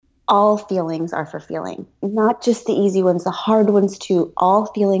all feelings are for feeling, not just the easy ones, the hard ones too. All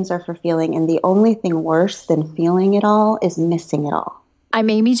feelings are for feeling, and the only thing worse than feeling it all is missing it all. I'm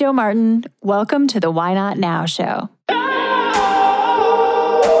Amy Jo Martin. Welcome to the Why Not Now show.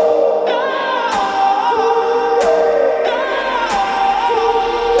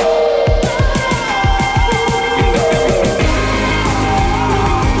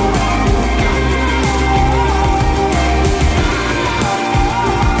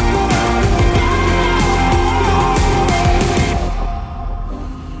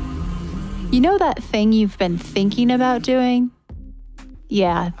 You know that thing you've been thinking about doing?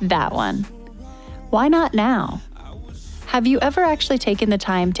 Yeah, that one. Why not now? Have you ever actually taken the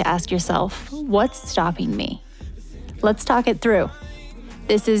time to ask yourself, what's stopping me? Let's talk it through.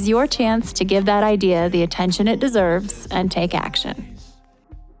 This is your chance to give that idea the attention it deserves and take action.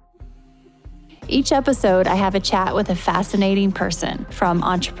 Each episode, I have a chat with a fascinating person, from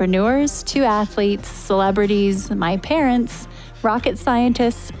entrepreneurs to athletes, celebrities, my parents, rocket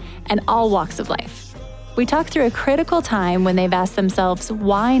scientists, and all walks of life. We talk through a critical time when they've asked themselves,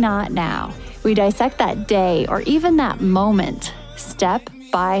 why not now? We dissect that day or even that moment, step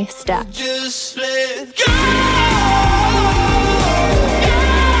by step. Just let go.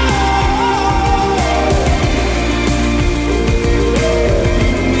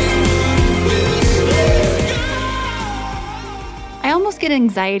 I almost get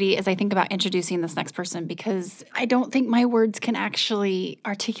anxiety as I think about introducing this next person because I don't think my words can actually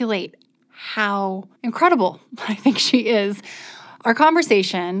articulate how incredible I think she is. Our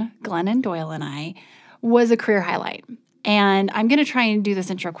conversation, Glennon Doyle and I, was a career highlight. And I'm going to try and do this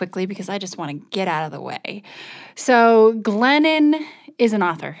intro quickly because I just want to get out of the way. So Glennon is an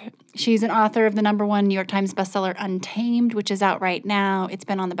author. She's an author of the #1 New York Times bestseller Untamed, which is out right now. It's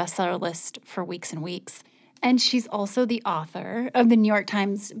been on the bestseller list for weeks and weeks. And she's also the author of the New York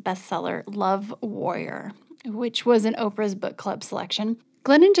Times bestseller Love Warrior, which was an Oprah's Book Club selection.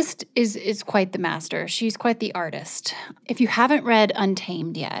 Glennon just is quite the master. She's quite the artist. If you haven't read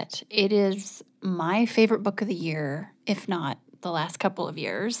Untamed yet, it is my favorite book of the year, if not the last couple of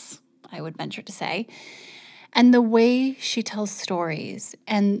years, I would venture to say. And the way she tells stories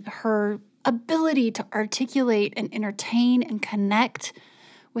and her ability to articulate and entertain and connect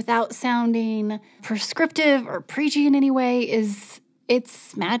without sounding prescriptive or preachy in any way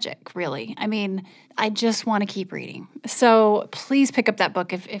it's magic, really. I mean, I just want to keep reading. So please pick up that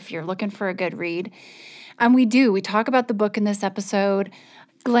book if you're looking for a good read. And we talk about the book in this episode.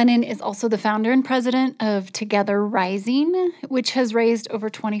 Glennon is also the founder and president of Together Rising, which has raised over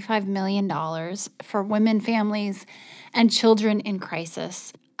 $25 million for women, families, and children in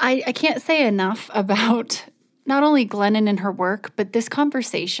crisis. I can't say enough about not only Glennon and her work, but this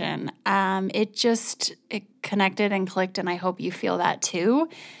conversation. It connected and clicked, and I hope you feel that too.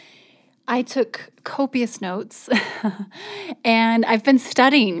 I took copious notes, and I've been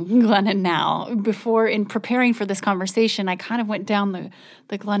studying Glennon now. Before, in preparing for this conversation, I kind of went down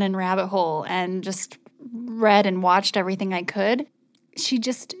the Glennon rabbit hole and just read and watched everything I could.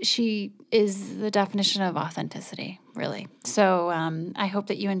 She is the definition of authenticity, really. So I hope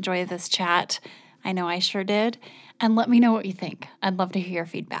that you enjoy this chat. I know I sure did. And let me know what you think. I'd love to hear your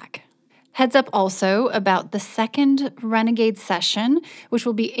feedback. Heads up also about the second Renegade session, which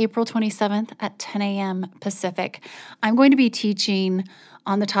will be April 27th at 10 a.m. Pacific. I'm going to be teaching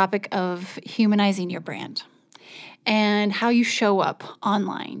on the topic of humanizing your brand and how you show up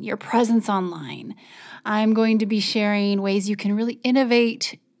online, your presence online. I'm going to be sharing ways you can really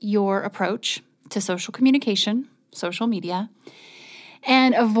innovate your approach to social communication, social media,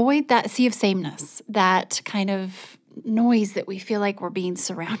 and avoid that sea of sameness, that kind of noise that we feel like we're being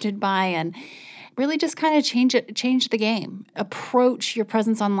surrounded by, and really just kind of change the game. Approach your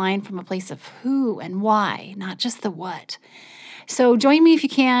presence online from a place of who and why, not just the what. So join me if you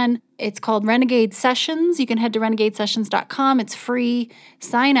can. It's called Renegade Sessions. You can head to renegadesessions.com. It's free.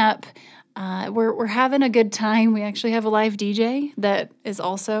 Sign up. We're having a good time. We actually have a live DJ that is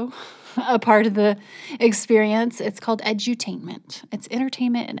also a part of the experience. It's called Edutainment. It's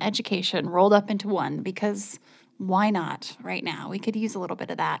entertainment and education rolled up into one, because why not right now? We could use a little bit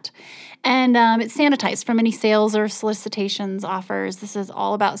of that. And it's sanitized from any sales or solicitations, offers. This is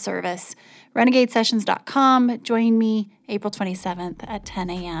all about service. Renegadesessions.com. Join me April 27th at 10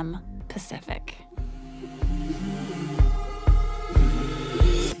 a.m. Pacific.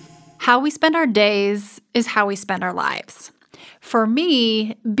 How we spend our days is how we spend our lives. For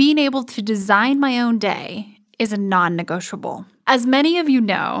me, being able to design my own day is a non-negotiable. As many of you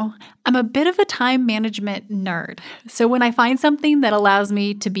know, I'm a bit of a time management nerd. So when I find something that allows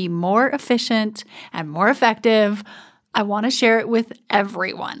me to be more efficient and more effective, I want to share it with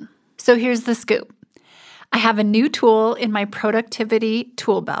everyone. So here's the scoop. I have a new tool in my productivity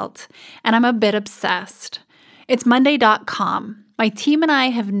tool belt, and I'm a bit obsessed. It's Monday.com. My team and I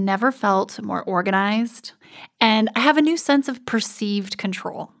have never felt more organized, and I have a new sense of perceived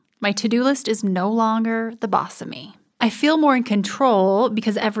control. My to-do list is no longer the boss of me. I feel more in control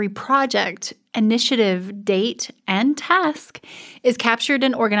because every project, initiative, date, and task is captured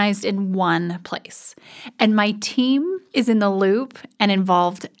and organized in one place. And my team is in the loop and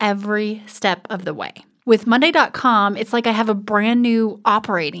involved every step of the way. With Monday.com, it's like I have a brand new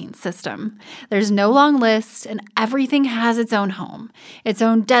operating system. There's no long list, and everything has its own home, its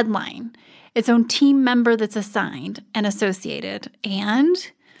own deadline, its own team member that's assigned and associated,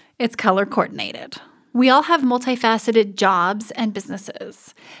 and it's color coordinated. We all have multifaceted jobs and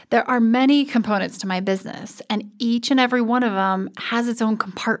businesses. There are many components to my business, and each and every one of them has its own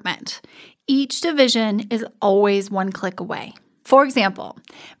compartment. Each division is always one click away. For example,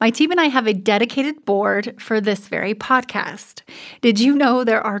 my team and I have a dedicated board for this very podcast. Did you know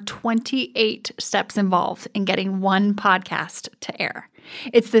there are 28 steps involved in getting one podcast to air?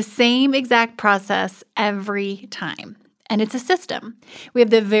 It's the same exact process every time. And it's a system. We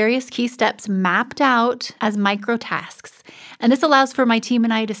have the various key steps mapped out as micro tasks. And this allows for my team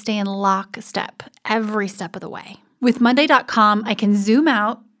and I to stay in lockstep every step of the way. With Monday.com, I can zoom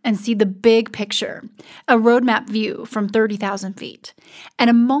out and see the big picture, a roadmap view from 30,000 feet. And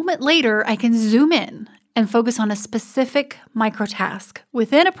a moment later, I can zoom in and focus on a specific micro task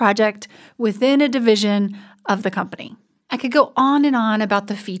within a project, within a division of the company. I could go on and on about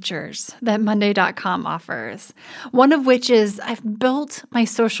the features that Monday.com offers, one of which is I've built my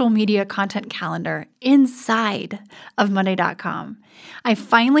social media content calendar inside of Monday.com. I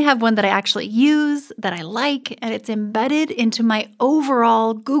finally have one that I actually use, that I like, and it's embedded into my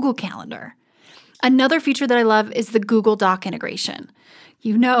overall Google Calendar. Another feature that I love is the Google Doc integration.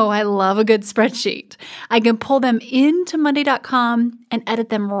 You know I love a good spreadsheet. I can pull them into Monday.com and edit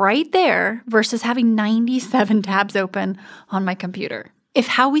them right there versus having 97 tabs open on my computer. If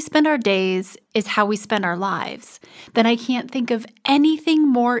how we spend our days is how we spend our lives, then I can't think of anything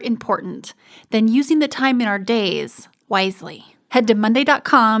more important than using the time in our days wisely. Head to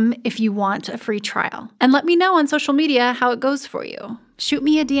Monday.com if you want a free trial. And let me know on social media how it goes for you. Shoot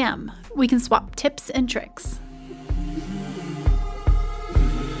me a DM. We can swap tips and tricks.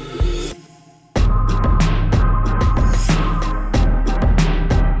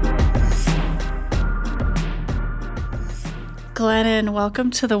 Glennon, welcome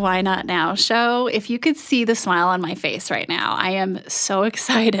to the Why Not Now show. If you could see the smile on my face right now, I am so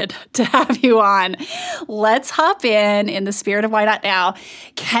excited to have you on. Let's hop in the spirit of Why Not Now.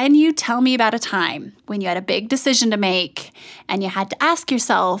 Can you tell me about a time when you had a big decision to make and you had to ask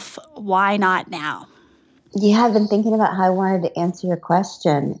yourself, why not now? Yeah, I've been thinking about how I wanted to answer your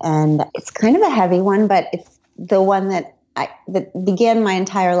question, and it's kind of a heavy one, but it's the one that began my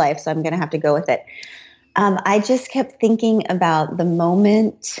entire life, so I'm going to have to go with it. I just kept thinking about the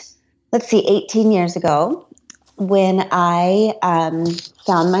moment, 18 years ago, when I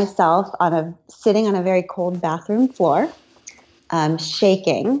found myself sitting on a very cold bathroom floor,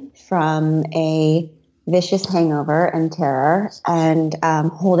 shaking from a vicious hangover and terror, and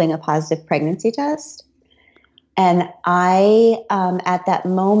holding a positive pregnancy test. And I, at that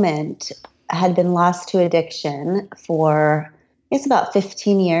moment, had been lost to addiction for it's about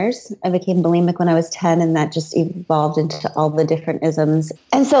 15 years. I became bulimic when I was 10, and that just evolved into all the different isms.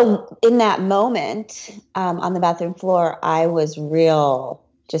 And so in that moment, on the bathroom floor, I was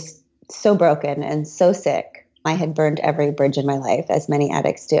just so broken and so sick. I had burned every bridge in my life, as many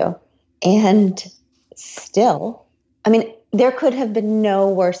addicts do. And still, there could have been no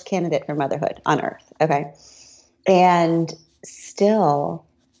worse candidate for motherhood on earth, okay? And still,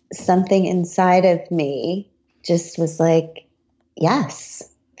 something inside of me just was like, yes,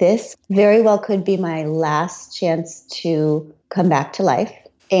 this very well could be my last chance to come back to life.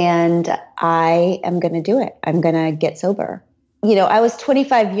 And I am going to do it. I'm going to get sober. I was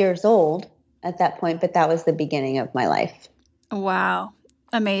 25 years old at that point, but that was the beginning of my life. Wow.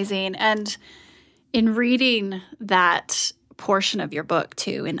 Amazing. And in reading that portion of your book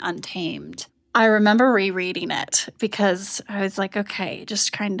too, in Untamed, I remember rereading it because I was like, okay,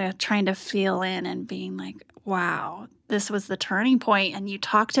 just kind of trying to feel in and being like, wow, this was the turning point. And you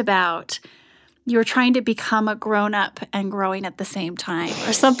talked about you were trying to become a grown-up and growing at the same time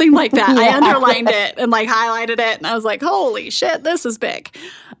or something like that. Yeah. I underlined it and highlighted it. And I was like, holy shit, this is big.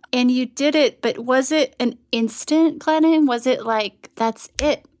 And you did it. But was it an instant, Glennon? Was it like, that's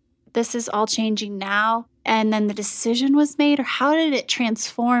it? This is all changing now? And then the decision was made? Or how did it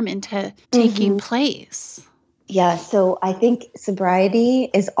transform into taking place? Yeah, so I think sobriety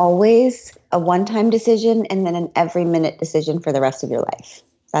is always a one-time decision and then an every minute decision for the rest of your life.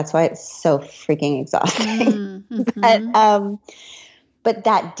 That's why it's so freaking exhausting. Mm-hmm. But but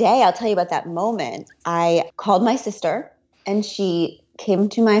that day, I'll tell you about that moment. I called my sister and she came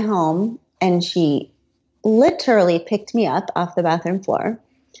to my home and she literally picked me up off the bathroom floor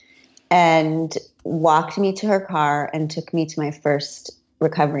and walked me to her car and took me to my first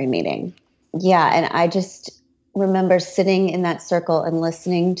recovery meeting. Yeah, and I just remember sitting in that circle and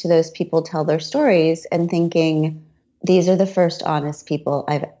listening to those people tell their stories and thinking, these are the first honest people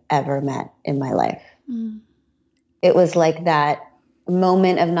I've ever met in my life. Mm. It was like that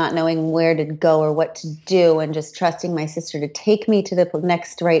moment of not knowing where to go or what to do and just trusting my sister to take me to the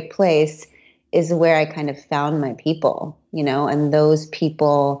next right place is where I kind of found my people, and those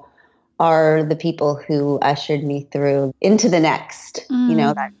people are the people who ushered me through into the next,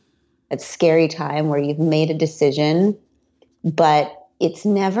 that scary time where you've made a decision, but it's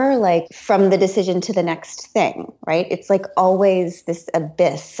never like from the decision to the next thing, right? It's like always this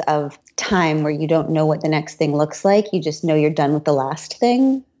abyss of time where you don't know what the next thing looks like. You just know you're done with the last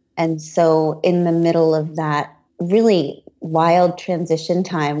thing. And so in the middle of that really wild transition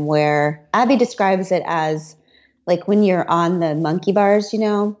time where Abby describes it as like when you're on the monkey bars,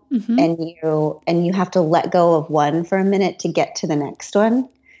 Mm-hmm. and you have to let go of one for a minute to get to the next one.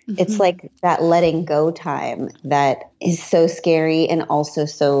 It's like that letting go time that is so scary and also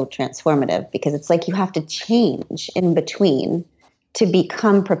so transformative because it's like you have to change in between to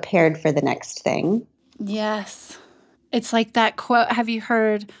become prepared for the next thing. Yes. It's like that quote. Have you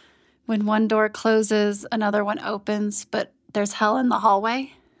heard when one door closes, another one opens, but there's hell in the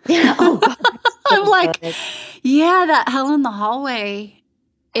hallway? Yeah. Oh, God. I'm like, yeah, that hell in the hallway.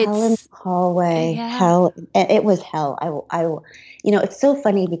 Hell in the hallway. Yeah. Hell. It was hell. It's so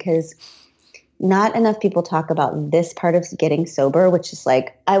funny because not enough people talk about this part of getting sober, which is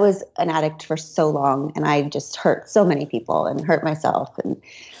like, I was an addict for so long and I just hurt so many people and hurt myself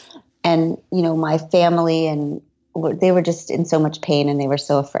and my family, and they were just in so much pain and they were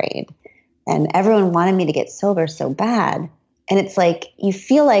so afraid. And everyone wanted me to get sober so bad. And it's like, you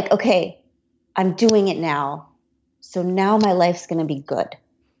feel like, okay, I'm doing it now. So now my life's going to be good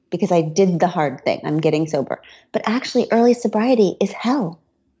because I did the hard thing. I'm getting sober. But actually, early sobriety is hell.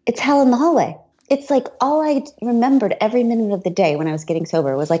 It's hell in the hallway. It's like all I remembered every minute of the day when I was getting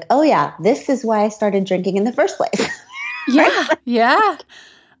sober was like, oh yeah, this is why I started drinking in the first place. Yeah. Yeah.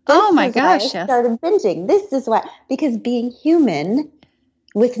 Oh my gosh. I started binging. This is why, because being human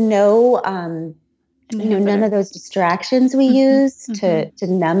with no, none of those distractions we use to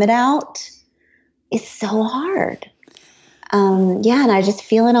numb it out is so hard. And I just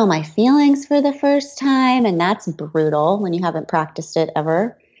feeling all my feelings for the first time, and that's brutal when you haven't practiced it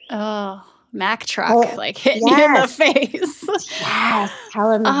ever. Oh, Mack truck, hitting you in the face. Yes,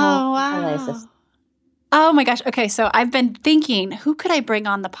 hell in the hall. Wow. Oh my gosh. Okay, so I've been thinking, who could I bring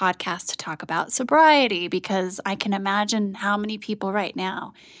on the podcast to talk about sobriety? Because I can imagine how many people right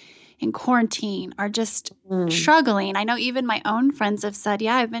now in quarantine are just struggling. I know even my own friends have said,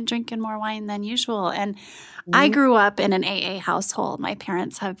 yeah, I've been drinking more wine than usual. And I grew up in an AA household. My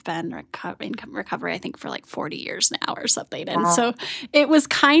parents have been in recovery, I think, for like 40 years now or something. And so it was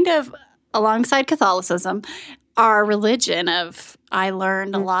kind of alongside Catholicism, our religion of, I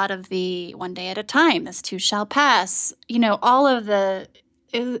learned a lot of the one day at a time, this too shall pass, all of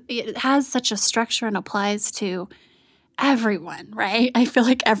it has such a structure and applies to everyone, right? I feel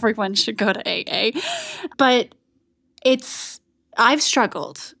like everyone should go to AA. But I've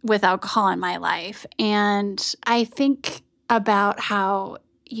struggled with alcohol in my life. And I think about how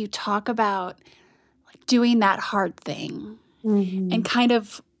you talk about doing that hard thing and kind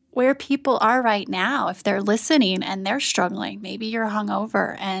of where people are right now, if they're listening and they're struggling. Maybe you're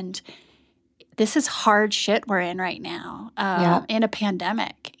hungover and this is hard shit we're in right now in a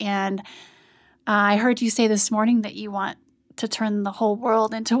pandemic. And I heard you say this morning that you want to turn the whole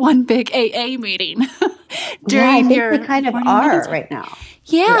world into one big AA meeting during we kind of are right now.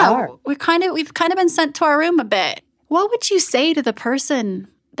 Yeah, we've kind of been sent to our room a bit. What would you say to the person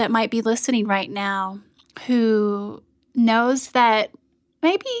that might be listening right now who knows that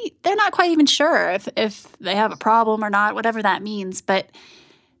maybe they're not quite even sure if they have a problem or not, whatever that means, but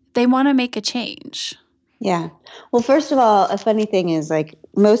they want to make a change? Yeah. Well, first of all, a funny thing is like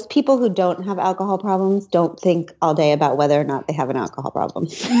most people who don't have alcohol problems don't think all day about whether or not they have an alcohol problem.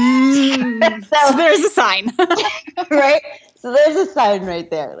 So there's a sign. Right? So there's a sign right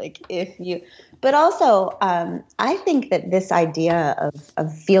there. But also, I think that this idea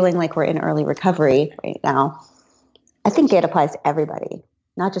of feeling like we're in early recovery right now, I think it applies to everybody,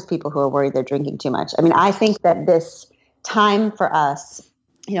 not just people who are worried they're drinking too much. I mean, I think that this time for us,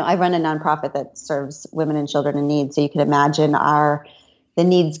 I run a nonprofit that serves women and children in need. So you can imagine the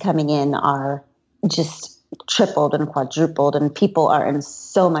needs coming in are just tripled and quadrupled, and people are in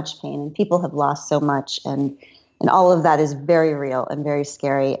so much pain, and people have lost so much, and all of that is very real and very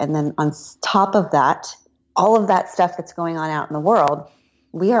scary. And then on top of that, all of that stuff that's going on out in the world,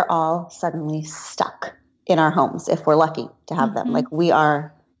 we are all suddenly stuck in our homes if we're lucky to have them. Like, we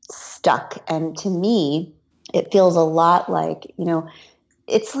are stuck. And to me, it feels a lot like,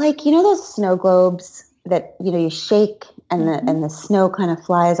 it's like, those snow globes that, you shake and the snow kind of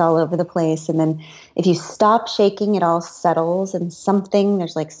flies all over the place. And then if you stop shaking, it all settles, and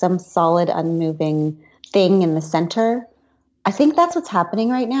there's like some solid, unmoving thing in the center. I think that's what's happening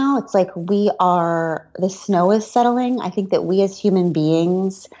right now. It's like the snow is settling. I think that we as human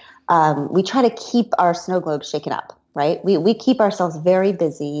beings, we try to keep our snow globe shaken up, right? We keep ourselves very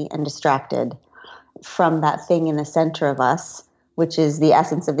busy and distracted from that thing in the center of us, which is the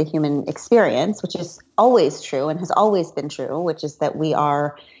essence of the human experience, which is always true and has always been true, which is that we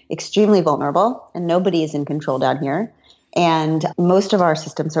are extremely vulnerable and nobody is in control down here. And most of our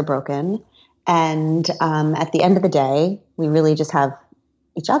systems are broken. And at the end of the day, we really just have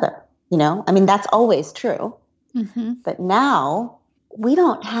each other, I mean, that's always true. But now we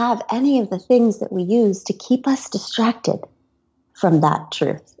don't have any of the things that we use to keep us distracted from that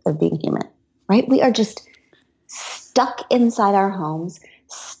truth of being human, right? We are just stuck inside our homes,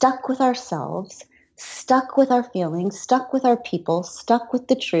 stuck with ourselves, stuck with our feelings, stuck with our people, stuck with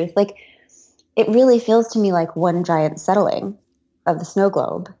the truth. Like, it really feels to me like one giant settling of the snow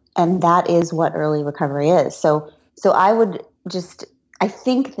globe. And that is what early recovery is. So I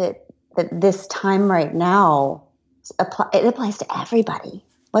think that this time right now, it applies to everybody,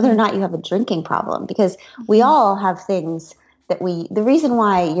 whether or not you have a drinking problem, because we all have things that the reason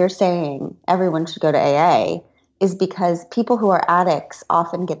why you're saying everyone should go to AA is because people who are addicts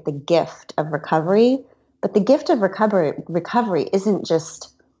often get the gift of recovery, but the gift of recovery isn't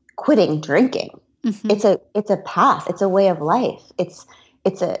just quitting drinking. It's a path. It's a way of life. It's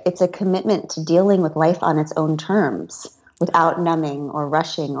a commitment to dealing with life on its own terms without numbing or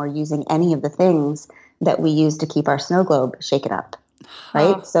rushing or using any of the things that we use to keep our snow globe shaken up.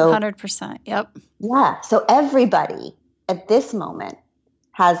 Right? Oh, so 100%. Yep. Yeah. So everybody at this moment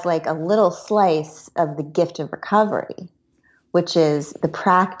has like a little slice of the gift of recovery, which is the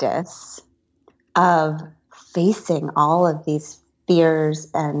practice of facing all of these fears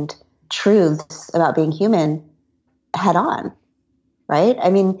and truths about being human head on, right? I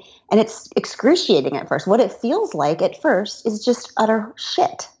mean, and it's excruciating at first. What it feels like at first is just utter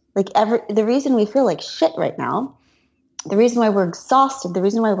shit. Like the reason we feel like shit right now, the reason why we're exhausted, the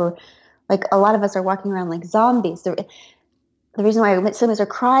reason why we're like, a lot of us are walking around like zombies, the reason why some of us are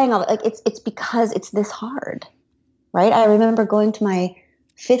crying, it's because it's this hard, right? I remember going to my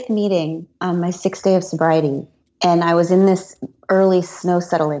 5th meeting on my 6th day of sobriety, and I was in this early snow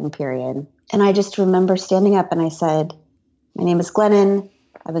settling period. And I just remember standing up and I said, my name is Glennon.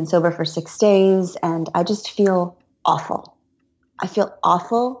 I've been sober for 6 days, and I just feel awful. I feel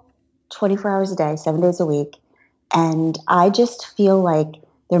awful 24 hours a day, 7 days a week. And I just feel like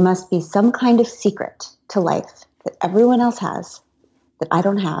there must be some kind of secret to life that everyone else has that I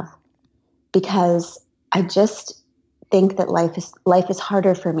don't have, because I just think that life is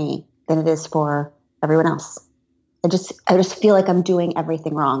harder for me than it is for everyone else. I just feel like I'm doing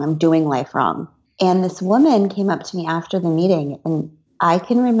everything wrong. I'm doing life wrong. And this woman came up to me after the meeting, and I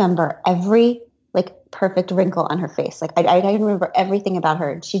can remember every like perfect wrinkle on her face. Like I can remember everything about her.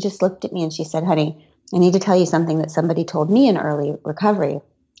 And she just looked at me and she said, honey, I need to tell you something that somebody told me in early recovery.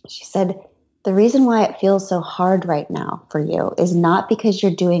 She said, the reason why it feels so hard right now for you is not because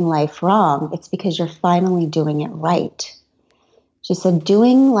you're doing life wrong. It's because you're finally doing it right. She said,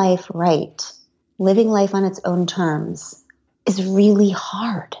 doing life right, living life on its own terms is really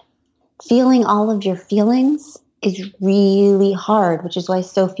hard. Feeling all of your feelings is really hard, which is why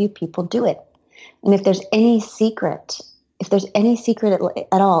so few people do it. And if there's any secret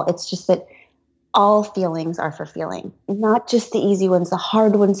at all, it's just that all feelings are for feeling, not just the easy ones, the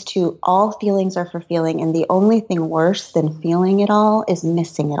hard ones too. All feelings are for feeling. And the only thing worse than feeling it all is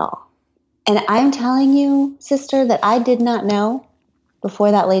missing it all. And I'm telling you, sister, that I did not know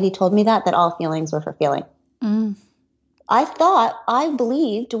before that lady told me that all feelings were for feeling. I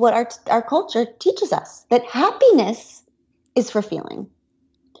believed what our culture teaches us, that happiness is for feeling.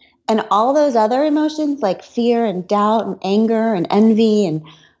 And all those other emotions like fear and doubt and anger and envy and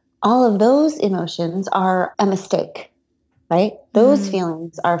all of those emotions are a mistake, right? Those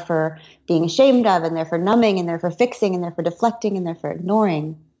feelings are for being ashamed of, and they're for numbing, and they're for fixing, and they're for deflecting, and they're for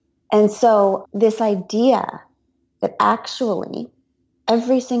ignoring. And so this idea that actually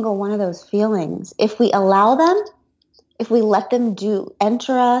every single one of those feelings, if we allow them, if we let them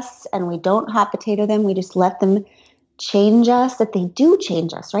enter us and we don't hot potato them, we just let them change us, that they do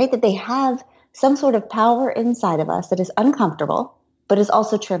change us, right? That they have some sort of power inside of us that is uncomfortable, but is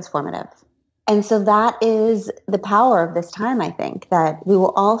also transformative. And so that is the power of this time, I think, that we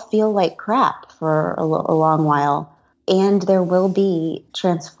will all feel like crap for a long while, and there will be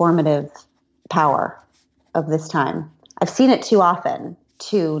transformative power of this time. I've seen it too often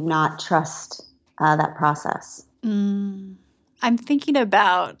to not trust that process. I'm thinking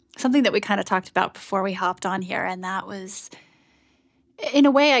about something that we kind of talked about before we hopped on here, and that was, in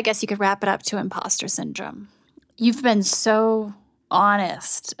a way, I guess you could wrap it up to imposter syndrome. You've been so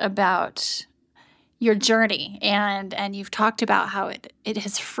honest about your journey, and you've talked about how it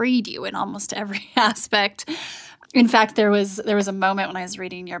has freed you in almost every aspect. In fact, there was a moment when I was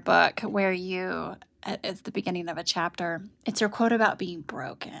reading your book where you, at the beginning of a chapter, it's your quote about being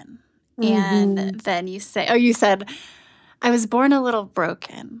broken. And then you said, I was born a little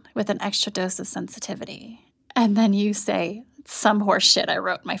broken with an extra dose of sensitivity. And then you say, some horse shit, I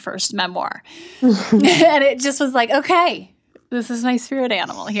wrote my first memoir. And it just was like, okay, this is my spirit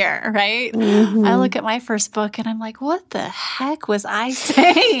animal here, right? I look at my first book and I'm like, what the heck was I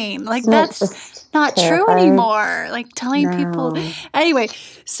saying? Like, that's not true anymore. Like telling people. Anyway,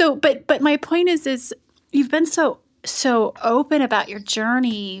 so, but my point is you've been so open about your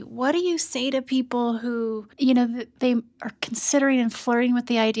journey. What do you say to people who, they are considering and flirting with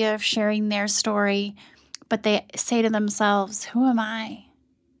the idea of sharing their story, but they say to themselves, who am I?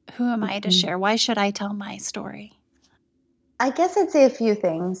 Who am I to share? Why should I tell my story? I guess I'd say a few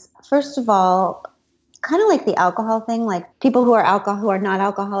things. First of all, kind of like the alcohol thing, like people who are not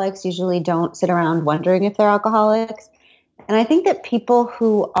alcoholics usually don't sit around wondering if they're alcoholics. And I think that people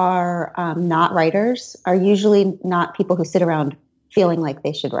who are not writers are usually not people who sit around feeling like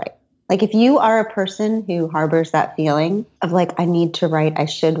they should write. Like if you are a person who harbors that feeling of like, I need to write, I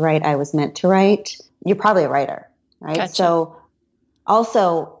should write, I was meant to write, you're probably a writer, right? Gotcha. So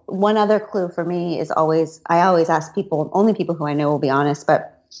also one other clue for me is I always ask people, only people who I know will be honest,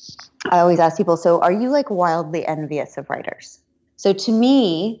 but I always ask people, so are you like wildly envious of writers? So to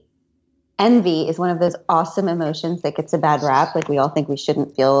me, envy is one of those awesome emotions that gets a bad rap. Like we all think we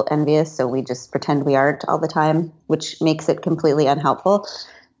shouldn't feel envious, so we just pretend we aren't all the time, which makes it completely unhelpful.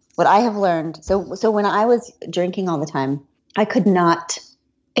 What I have learned, so when I was drinking all the time, I could not,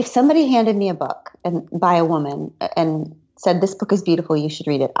 if somebody handed me a book and by a woman and said, this book is beautiful, you should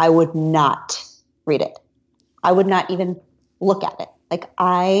read it, I would not read it. I would not even look at it. Like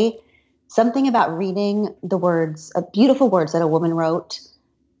something about reading the words, beautiful words that a woman wrote,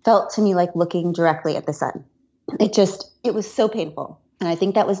 felt to me like looking directly at the sun. It was so painful. And I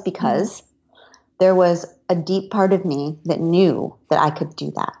think that was because there was a deep part of me that knew that I could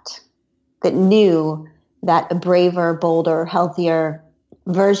do that knew that a braver, bolder, healthier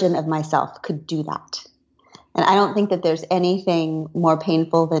version of myself could do that. And I don't think that there's anything more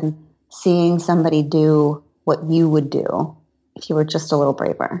painful than seeing somebody do what you would do if you were just a little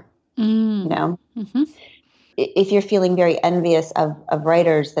braver, If you're feeling very envious of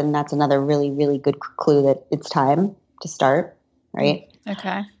writers, then that's another really, really good clue that it's time to start, right?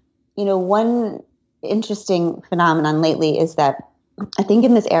 Okay. One interesting phenomenon lately is that I think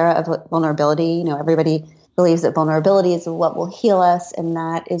in this era of vulnerability, everybody believes that vulnerability is what will heal us, and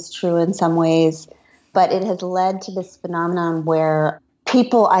that is true in some ways. But it has led to this phenomenon where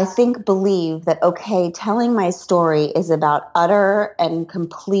people, I think, believe that, okay, telling my story is about utter and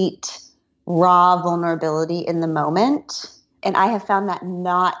complete raw vulnerability in the moment. And I have found that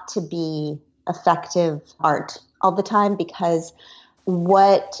not to be effective art all the time, because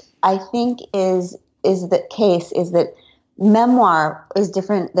what I think is the case is that memoir is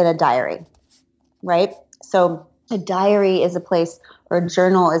different than a diary, right? So a diary is a place, or a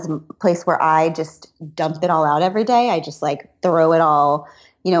journal is a place where I just dump it all out every day. I just like throw it all,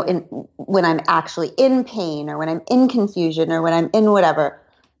 when I'm actually in pain, or when I'm in confusion, or when I'm in whatever.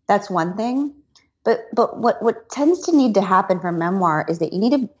 That's one thing. But what tends to need to happen for memoir is that you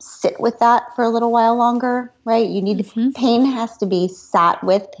need to sit with that for a little while longer, right? You need pain has to be sat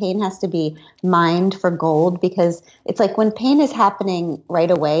with, pain has to be mined for gold, because it's like when pain is happening right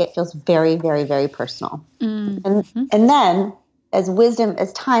away, it feels very, very, very personal. And then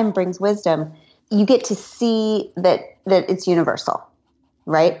as time brings wisdom, you get to see that it's universal,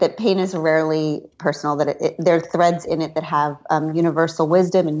 right? That pain is rarely personal, that there are threads in it that have universal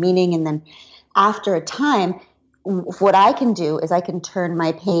wisdom and meaning. And then after a time, what I can do is I can turn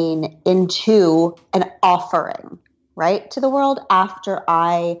my pain into an offering, right, to the world after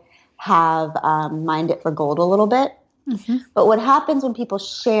I have mined it for gold a little bit. Mm-hmm. But what happens when people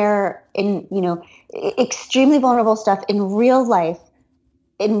share in, extremely vulnerable stuff in real life,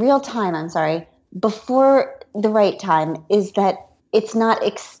 in real time, before the right time, is that it's not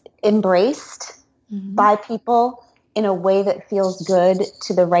embraced by people in a way that feels good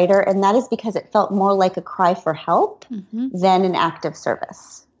to the writer. And that is because it felt more like a cry for help than an act of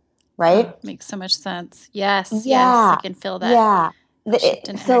service, right? Oh, makes so much sense. Yes, Yeah. I can feel that. Yeah. Shift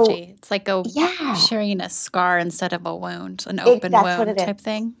in energy. It's like sharing a scar instead of a wound, an open That's what wound it type is.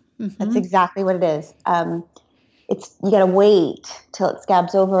 thing. That's exactly what it is. You got to wait till it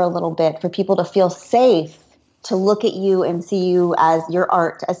scabs over a little bit for people to feel safe to look at you and see you as your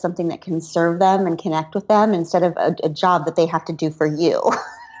art as something that can serve them and connect with them instead of a job that they have to do for you,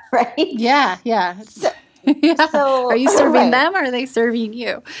 right? Yeah. So, are you serving them or are they serving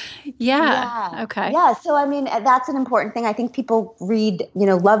you? Yeah. Okay. Yeah. So, I mean, that's an important thing. I think people read,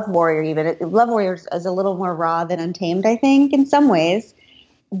 Love Warrior even. Love Warrior is a little more raw than Untamed, I think, in some ways.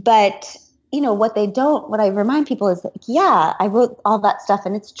 But what I remind people is that, I wrote all that stuff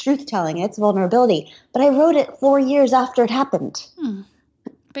and it's truth telling, it's vulnerability, but I wrote it 4 years after it happened.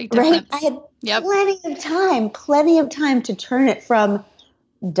 Big difference. Right? I had plenty of time to turn it from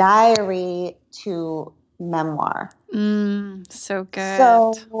diary to memoir. So good.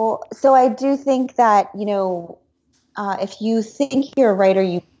 So I do think that, if you think you're a writer,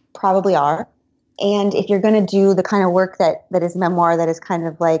 you probably are. And if you're going to do the kind of work that is memoir, that is kind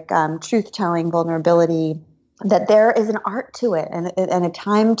of like truth-telling, vulnerability, that there is an art to it and a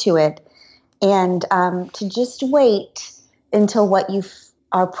time to it. And to just wait until what you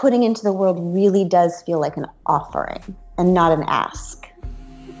are putting into the world really does feel like an offering and not an ask.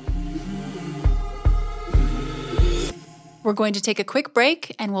 We're going to take a quick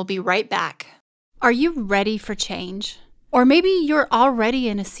break and we'll be right back. Are you ready for change? Or maybe you're already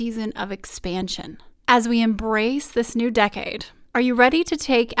in a season of expansion. As we embrace this new decade, are you ready to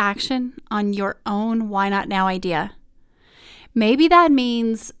take action on your own why not now idea? Maybe that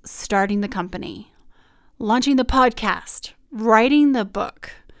means starting the company, launching the podcast, writing the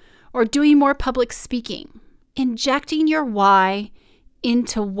book, or doing more public speaking, injecting your why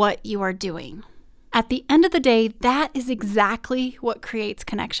into what you are doing. At the end of the day, that is exactly what creates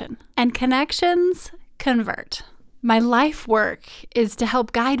connection. And connections convert. My life work is to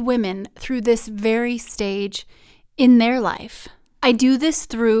help guide women through this very stage in their life. I do this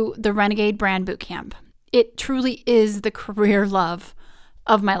through the Renegade Brand Bootcamp. It truly is the career love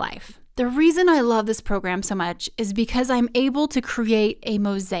of my life. The reason I love this program so much is because I'm able to create a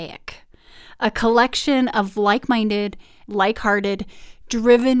mosaic, a collection of like-minded, like-hearted,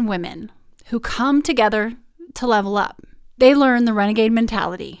 driven women who come together to level up. They learn the renegade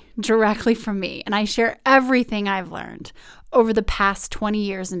mentality directly from me, and I share everything I've learned over the past 20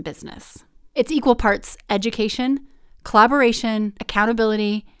 years in business. It's equal parts education, collaboration,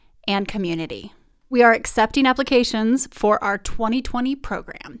 accountability, and community. We are accepting applications for our 2020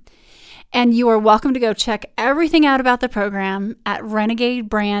 program, and you are welcome to go check everything out about the program at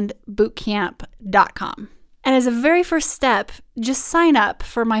renegadebrandbootcamp.com. And as a very first step, just sign up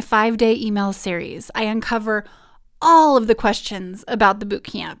for my 5-day email series. I uncover all of the questions about the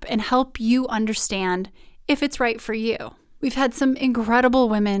bootcamp and help you understand if it's right for you. We've had some incredible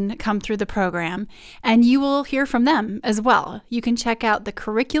women come through the program, and you will hear from them as well. You can check out the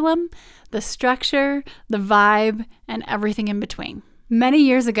curriculum, the structure, the vibe, and everything in between. Many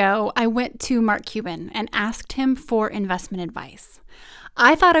years ago, I went to Mark Cuban and asked him for investment advice.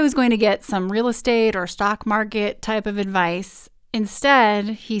 I thought I was going to get some real estate or stock market type of advice. Instead,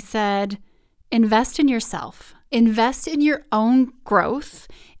 he said, invest in yourself. Invest in your own growth.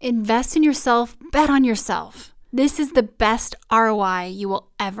 Invest in yourself. Bet on yourself. This is the best ROI you will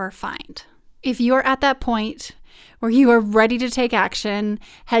ever find. If you're at that point where you are ready to take action,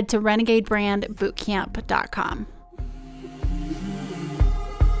 head to renegadebrandbootcamp.com.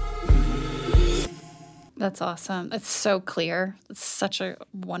 That's awesome. That's so clear. It's such a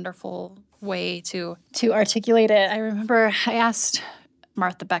wonderful way to articulate it. I remember I asked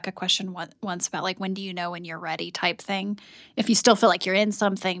Martha Beck a question once about like, when do you know when you're ready type thing? If you still feel like you're in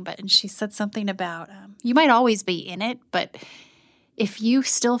something, and she said something about you might always be in it, but if you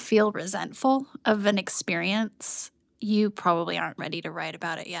still feel resentful of an experience, you probably aren't ready to write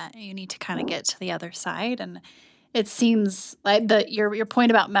about it yet. You need to kind of get to the other side. And it seems like your point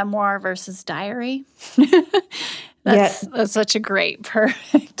about memoir versus diary, That's such a great,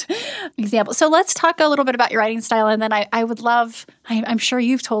 perfect example. So let's talk a little bit about your writing style. And then I would love, I'm sure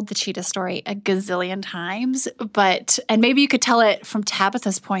you've told the cheetah story a gazillion times, and maybe you could tell it from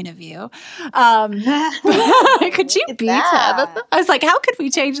Tabitha's point of view. Could you be Tabitha? I was like, how could we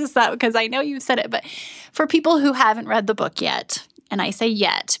change this up? Because I know you've said it, but for people who haven't read the book yet, and I say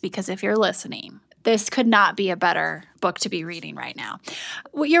yet, because if you're listening, this could not be a better book to be reading right now.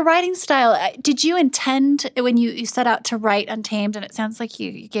 Your writing style, did you intend when you set out to write Untamed, and it sounds like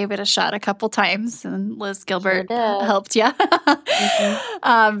you gave it a shot a couple times, and Liz Gilbert helped you,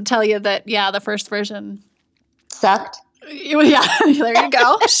 tell you that, the first version sucked. Yeah, there you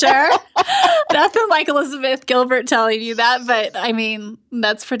go. Sure. Nothing like Elizabeth Gilbert telling you that, but I mean,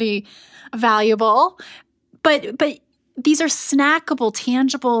 that's pretty valuable. But these are snackable,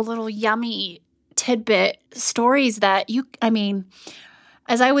 tangible, little yummy tidbit stories that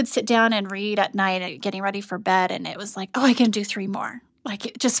as I would sit down and read at night getting ready for bed, and it was like, oh, I can do 3 more. Like,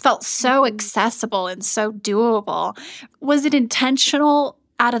 it just felt so accessible and so doable. Was it intentional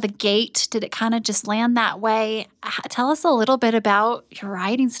out of the gate? Did it kind of just land that way? Tell us a little bit about your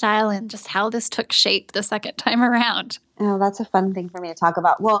writing style and just how this took shape the second time around. Oh, that's a fun thing for me to talk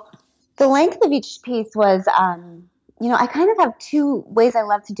about. Well, the length of each piece was, I kind of have 2 ways I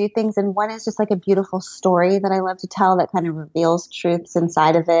love to do things. And one is just like a beautiful story that I love to tell that kind of reveals truths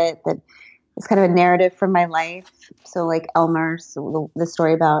inside of it, that is kind of a narrative from my life. So like Elmer, so the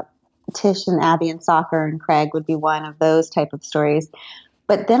story about Tish and Abby and soccer and Craig would be one of those type of stories.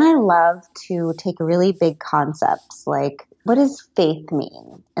 But then I love to take really big concepts like, what does faith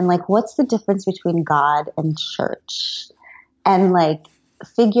mean? And like, what's the difference between God and church? And like,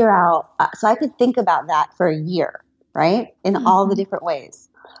 figure out, so I could think about that for a year, right? In all the different ways.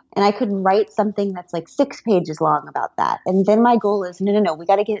 And I could write something that's like 6 pages long about that. And then my goal is, no, we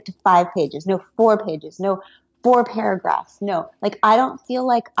got to get it to 5 pages, no 4 pages, no 4 paragraphs. No, like, I don't feel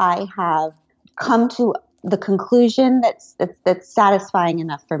like I have come to the conclusion that's satisfying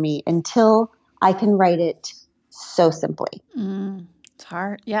enough for me until I can write it so simply. It's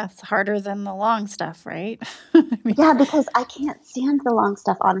hard. Yeah, it's harder than the long stuff, right? Yeah, because I can't stand the long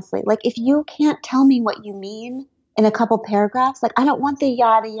stuff, honestly. Like, if you can't tell me what you mean in a couple paragraphs, like, I don't want the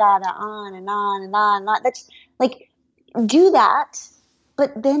yada yada on and on and on and on. That's like, do that,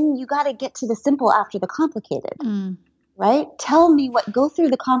 but then you got to get to the simple after the complicated, right? Tell me go through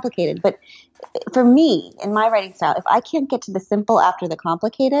the complicated. But for me, in my writing style, if I can't get to the simple after the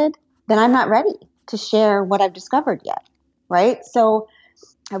complicated, then I'm not ready to share what I've discovered yet, right? So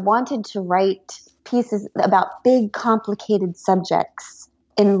I wanted to write pieces about big, complicated subjects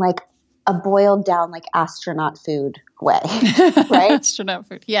in like a boiled down, like astronaut food way, right? Astronaut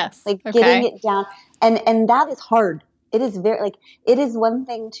food, yes. Like getting it down. And that is hard. It is it is one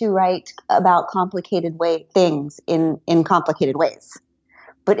thing to write about complicated things in complicated ways.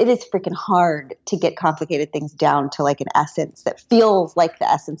 But it is freaking hard to get complicated things down to like an essence that feels like the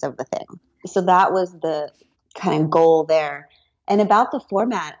essence of the thing. So that was the kind of goal there. And about the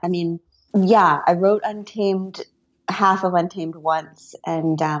format, I mean, I wrote Untamed, half of Untamed once,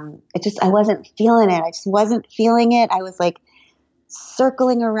 and I wasn't feeling it. I just wasn't feeling it. I was like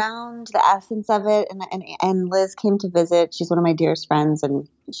circling around the essence of it, and Liz came to visit. She's one of my dearest friends, and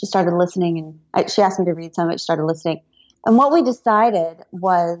she started listening, and she asked me to read some of it. She started listening. And what we decided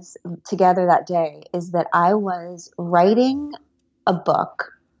was together that day is that I was writing a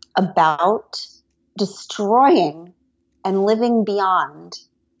book about destroying and living beyond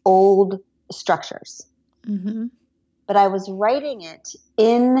old structures. Mm-hmm. But I was writing it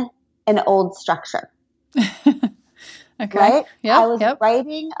in an old structure. Okay. Right? Yep, I was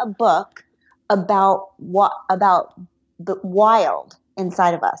writing a book about the wild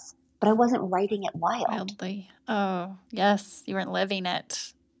inside of us. But I wasn't writing it wildly. Oh, yes. You weren't living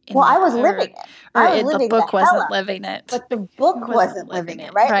it. Well, I was living it. The book wasn't living it. But the book wasn't living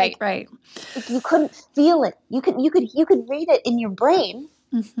it, right? Right. Like you couldn't feel it. You could read it in your brain,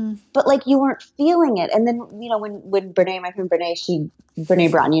 but like you weren't feeling it. And then, when Brene, my friend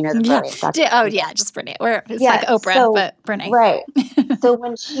Brene Brown, the brilliant. Just Brene. It's like Oprah, but Brene. Right. So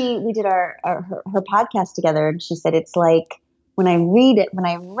when we did her podcast together, and she said it's like, when I read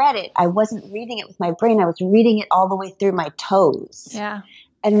it, I wasn't reading it with my brain. I was reading it all the way through my toes. Yeah.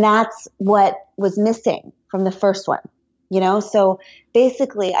 And that's what was missing from the first one, So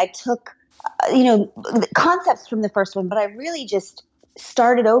basically I took, concepts from the first one, but I really just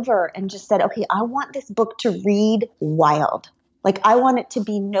started over and just said, okay, I want this book to read wild. Like, I want it to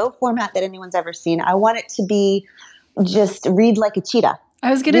be no format that anyone's ever seen. I want it to be just read like a cheetah.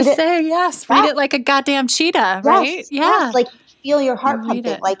 I was going to say, yes, read it like a goddamn cheetah, right? Yes, like feel your heart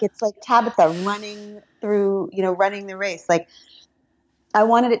pumping. Like it's like Tabitha running through, running the race. Like I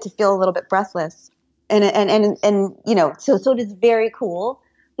wanted it to feel a little bit breathless. And so it is very cool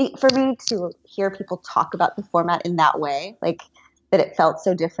for me to hear people talk about the format in that way, like that it felt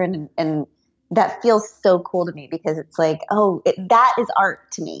so different. And that feels so cool to me because it's like, that is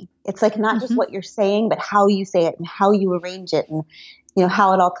art to me. It's like not just what you're saying, but how you say it and how you arrange it and,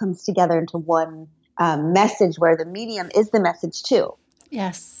 how it all comes together into one message where the medium is the message too.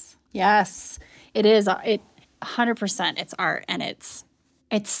 Yes. Yes. It is. 100% it's art, and it's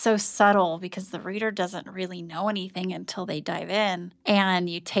so subtle because the reader doesn't really know anything until they dive in, and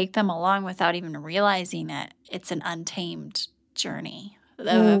you take them along without even realizing it. It's an untamed journey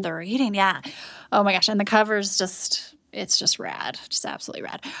of the reading. Yeah. Oh my gosh. And the cover's it's just rad. Just absolutely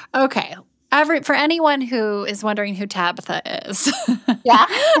rad. Okay. For anyone who is wondering who Tabitha is. Yeah.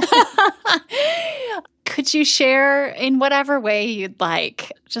 Could you share in whatever way you'd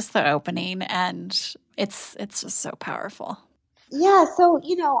like just the opening? And it's just so powerful. Yeah. So,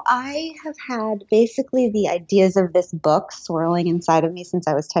 I have had basically the ideas of this book swirling inside of me since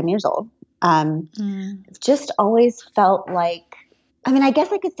I was 10 years old. Just always felt like, I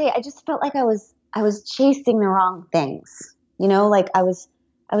guess I could say I just felt like I was chasing the wrong things, like I was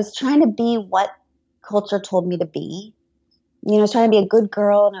trying to be what culture told me to be. I was trying to be a good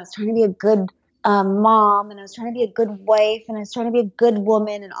girl, and I was trying to be a good mom, and I was trying to be a good wife, and I was trying to be a good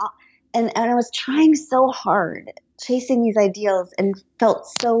woman, and I was trying so hard, chasing these ideals, and felt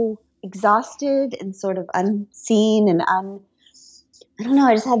so exhausted and sort of unseen and I don't know.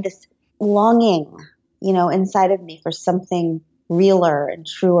 I just had this longing, inside of me for something realer and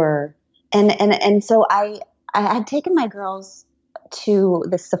truer, and so I had taken my girls to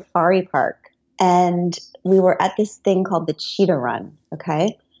the safari park, and we were at this thing called the cheetah run.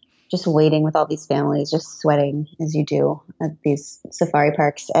 Okay. Just waiting with all these families, just sweating as you do at these safari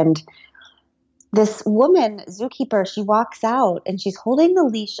parks. And this woman, zookeeper, she walks out and she's holding the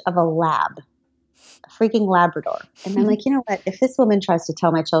leash of a freaking Labrador. And I'm like, you know what? If this woman tries to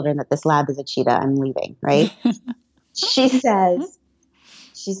tell my children that this lab is a cheetah, I'm leaving, right? She says,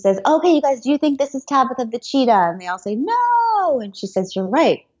 okay, you guys, do you think this is Tabitha the cheetah? And they all say, no. And she says, you're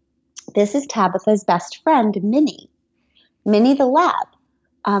right. This is Tabitha's best friend, Minnie the lab.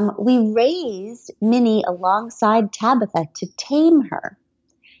 We raised Minnie alongside Tabitha to tame her.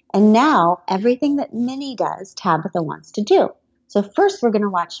 And now everything that Minnie does, Tabitha wants to do. So first we're going to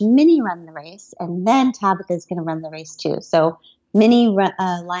watch Minnie run the race, and then Tabitha is going to run the race too. So Minnie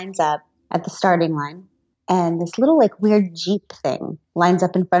lines up at the starting line, and this little weird Jeep thing lines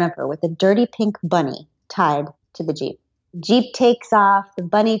up in front of her with a dirty pink bunny tied to the Jeep. Jeep takes off, the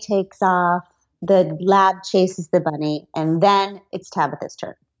bunny takes off, the lab chases the bunny, and then it's Tabitha's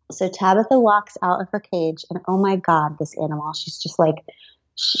turn. So Tabitha walks out of her cage, and oh my God, this animal, she's just like,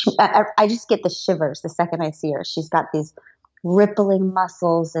 I just get the shivers the second I see her. She's got these rippling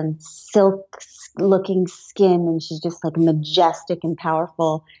muscles and silk-looking skin, and she's just like majestic and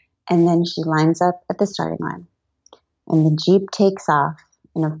powerful. And then she lines up at the starting line, and the Jeep takes off.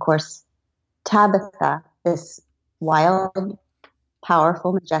 And of course, Tabitha, this wild,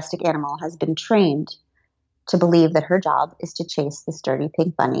 powerful, majestic animal, has been trained to believe that her job is to chase this dirty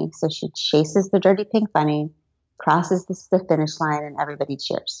pink bunny. So she chases the dirty pink bunny, crosses the finish line, and everybody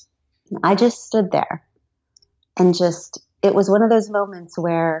cheers. And I just stood there and it was one of those moments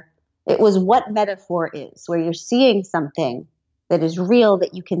where it was what metaphor is, where you're seeing something that is real,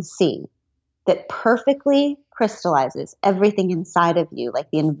 that you can see, that perfectly crystallizes everything inside of you, like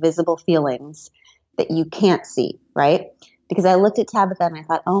the invisible feelings that you can't see, right? Because I looked at Tabitha and I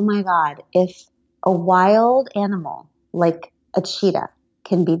thought, oh my God, if a wild animal like a cheetah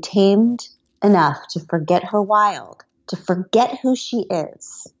can be tamed enough to forget her wild, to forget who she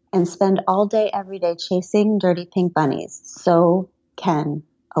is, and spend all day, every day chasing dirty pink bunnies, so can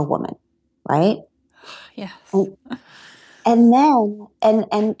a woman, right? Yes. And then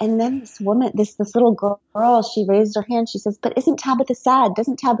this woman, this little girl, she raised her hand. She says, "But isn't Tabitha sad?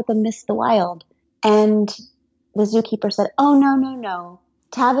 Doesn't Tabitha miss the wild?" And the zookeeper said, "Oh, no.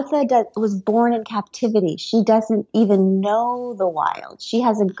 Tabitha was born in captivity. She doesn't even know the wild. She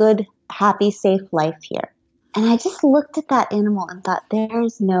has a good, happy, safe life here." And I just looked at that animal and thought,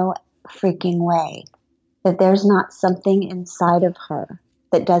 there's no freaking way that there's not something inside of her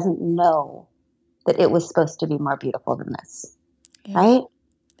that doesn't know that it was supposed to be more beautiful than this. Yeah. Right?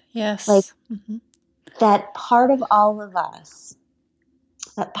 Yes. Like that part of all of us,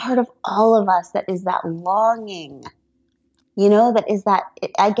 that is that longing, that is that,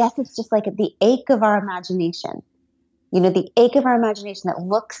 I guess it's just like the ache of our imagination, the ache of our imagination that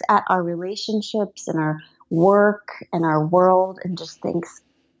looks at our relationships and our work and our world and just thinks,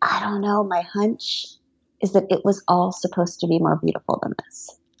 I don't know, my hunch is that it was all supposed to be more beautiful than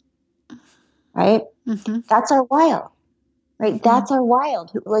this. Right? Mm-hmm. That's our wild. Right? Mm-hmm. That's our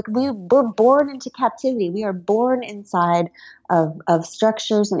wild. Like we're born into captivity. We are born inside of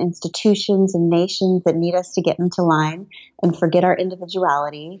structures and institutions and nations that need us to get into line and forget our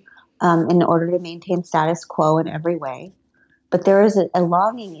individuality in order to maintain status quo in every way. But there is a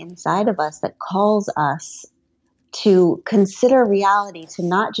longing inside of us that calls us to consider reality to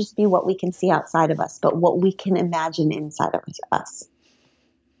not just be what we can see outside of us, but what we can imagine inside of us.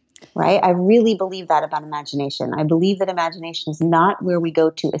 Right? I really believe that about imagination. I believe that imagination is not where we go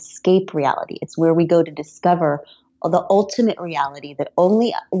to escape reality. It's where we go to discover the ultimate reality that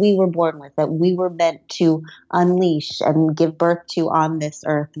only we were born with, that we were meant to unleash and give birth to on this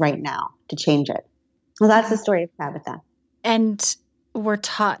earth right now to change it. Well, that's the story of Tabitha. And we're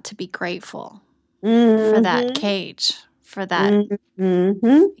taught to be grateful Mm-hmm. for that cage, for that,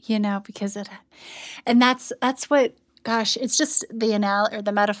 Mm-hmm. you know, because and that's what, gosh, it's just the analogy or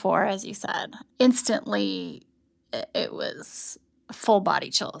the metaphor, as you said, instantly it was full body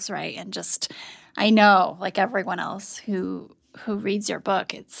chills, right? And just, I know, like everyone else who reads your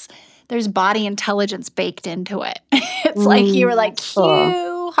book, there's body intelligence baked into it. It's like you were like,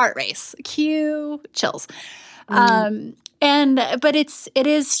 cue heart race, cue chills. But it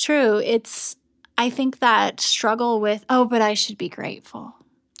is true. I think that struggle with, but I should be grateful.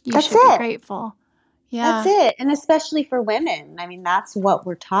 You should be grateful. Yeah. That's it. And especially for women. I mean, that's what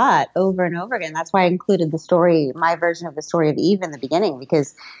we're taught over and over again. That's why I included the story, my version of the story of Eve in the beginning,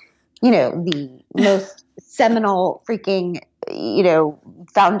 because, the most seminal freaking,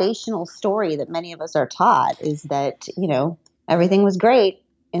 foundational story that many of us are taught is that, everything was great.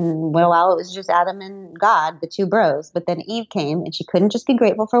 And while it was just Adam and God, the two bros, but then Eve came and she couldn't just be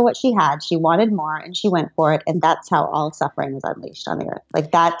grateful for what she had. She wanted more and she went for it. And that's how all suffering was unleashed on the earth.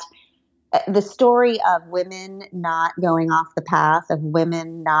 Like that. The story of women not going off the path, of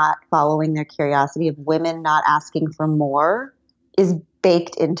women not following their curiosity, of women not asking for more is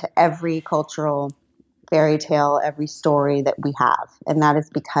baked into every cultural fairy tale, every story that we have. And that is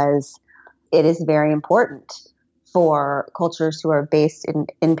because it is very important for cultures who are based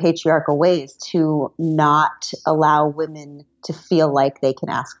in patriarchal ways to not allow women to feel like they can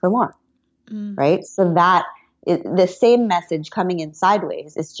ask for more. Right? So that the same message coming in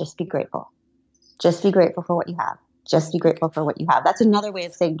sideways is just be grateful. Just be grateful for what you have. Just be grateful for what you have. That's another way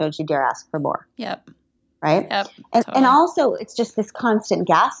of saying don't you dare ask for more. Yep. Right? Yep. And also it's just this constant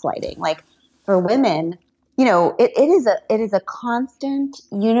gaslighting. Like for women, it is a constant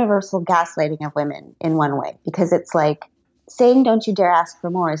universal gaslighting of women in one way, because it's like saying don't you dare ask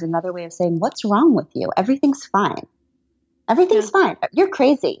for more is another way of saying what's wrong with you? Everything's fine. Everything's fine. You're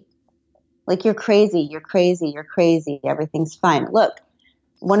crazy. Like you're crazy, you're crazy, you're crazy. Everything's fine. Look,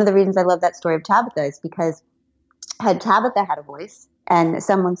 one of the reasons I love that story of Tabitha is because had Tabitha had a voice and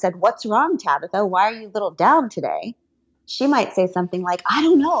someone said, "What's wrong, Tabitha? Why are you a little down today?" She might say something like, "I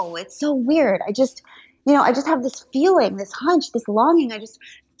don't know. It's so weird. I just have this feeling, this hunch, this longing. I just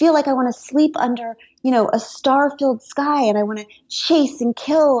feel like I want to sleep under, a star-filled sky, and I want to chase and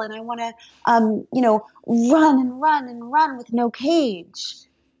kill, and I want to, run and run and run with no cage."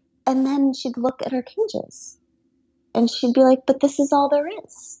 And then she'd look at her cages and she'd be like, but this is all there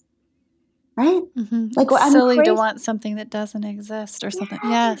is. Right? Mm-hmm. Like, it's I'm silly crazy to want something that doesn't exist or something.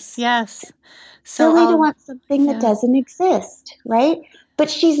 Yes. So silly to want something that doesn't exist. Right? But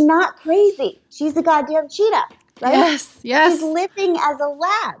she's not crazy. She's a goddamn cheetah. Right? Yes. She's living as a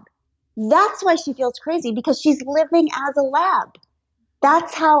lab. That's why she feels crazy, because she's living as a lab.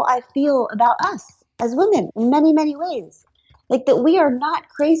 That's how I feel about us as women in many, many ways. Like that we are not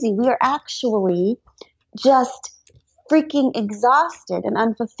crazy. We are actually just freaking exhausted and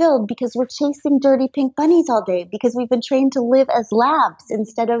unfulfilled because we're chasing dirty pink bunnies all day, because we've been trained to live as labs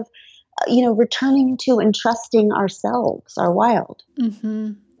instead of, returning to and trusting ourselves, our wild.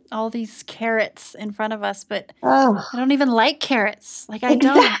 Mm-hmm. All these carrots in front of us, but I don't even like carrots. Like I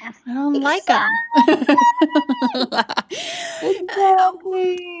don't like them.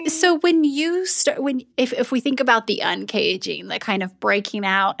 Exactly. So when you start, if we think about the uncaging, the kind of breaking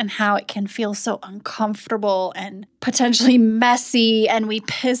out and how it can feel so uncomfortable and potentially messy, and we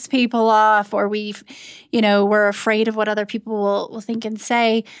piss people off, or we're afraid of what other people will think and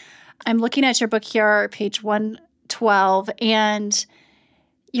say. I'm looking at your book here, page 112, and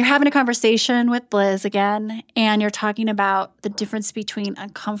you're having a conversation with Liz again, and you're talking about the difference between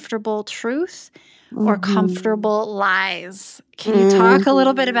uncomfortable truth or comfortable lies. Can you talk a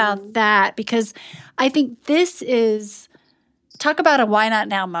little bit about that? Because I think this is, talk about a why not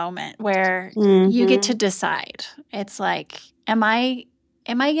now moment where you get to decide. It's like, am I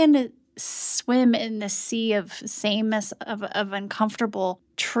going to swim in the sea of sameness of uncomfortable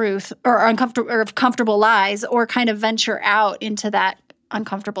truth or of comfortable lies, or kind of venture out into that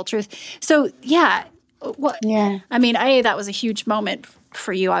uncomfortable truth. So yeah, I mean, that was a huge moment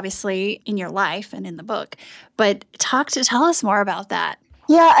for you, obviously, in your life and in the book. But tell us more about that.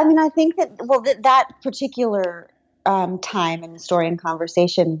 Yeah, I mean, I think that particular time in the story and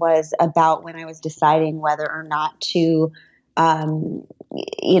conversation was about when I was deciding whether or not to, I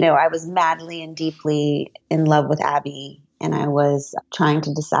was madly and deeply in love with Abby, and I was trying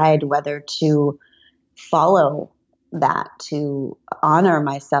to decide whether to follow that, to honor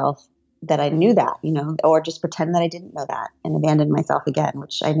myself that I knew that, or just pretend that I didn't know that and abandon myself again,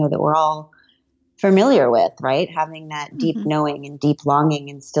 which I know that we're all familiar with, right? Having that deep knowing and deep longing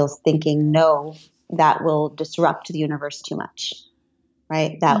and still thinking, no, that will disrupt the universe too much,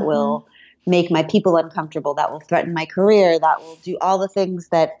 right? That will make my people uncomfortable. That will threaten my career. That will do all the things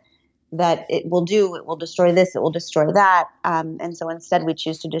that it will do. It will destroy this. It will destroy that. And so instead we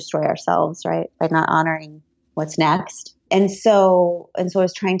choose to destroy ourselves, right? By not honoring what's next. And so I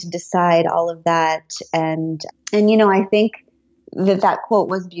was trying to decide all of that. And I think that quote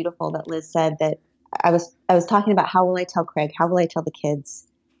was beautiful that Liz said, that I was talking about, how will I tell Craig? How will I tell the kids?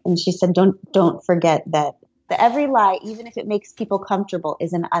 And she said, don't forget that every lie, even if it makes people comfortable,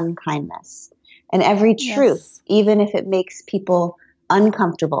 is an unkindness. And every truth, even if it makes people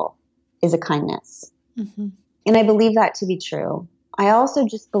uncomfortable, is a kindness. And I believe that to be true. I also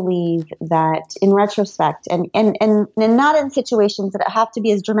just believe that in retrospect, and not in situations that have to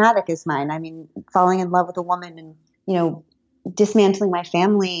be as dramatic as mine. I mean, falling in love with a woman and, dismantling my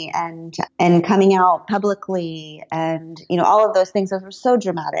family and coming out publicly and, all of those things, those were so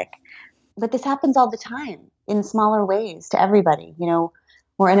dramatic. But this happens all the time in smaller ways to everybody.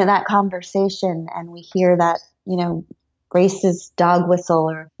 We're in that conversation and we hear that, racist dog whistle,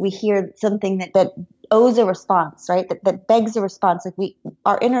 or we hear something that owes a response, right? That begs a response. Like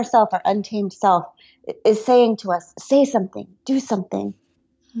our inner self, our untamed self is saying to us, say something, do something.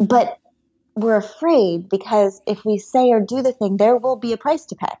 But we're afraid, because if we say or do the thing, there will be a price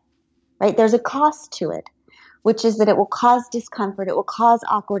to pay, right? There's a cost to it, which is that it will cause discomfort. It will cause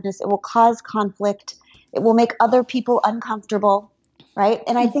awkwardness. It will cause conflict. It will make other people uncomfortable, right?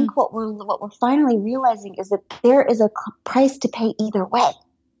 And I think what we're finally realizing is that there is a price to pay either way.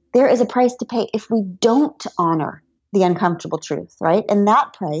 There is a price to pay if we don't honor the uncomfortable truth, right? And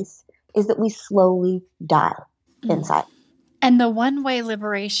that price is that we slowly die inside. And the one-way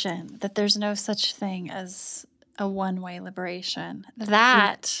liberation, that there's no such thing as a one-way liberation,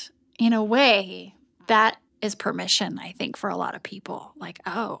 that, in a way, that is permission, I think, for a lot of people. Like,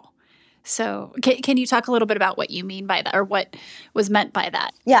 oh. So can you talk a little bit about what you mean by that, or what was meant by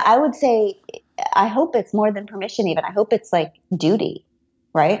that? Yeah, I would say, I hope it's more than permission even. I hope it's like duty,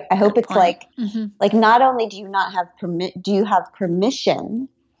 right? I hope it's like not only do you have permission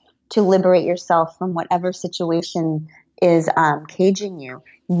to liberate yourself from whatever situation is caging you,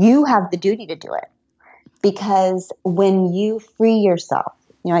 you have the duty to do it. Because when you free yourself,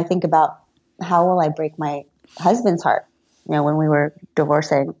 I think about, how will I break my husband's heart? When we were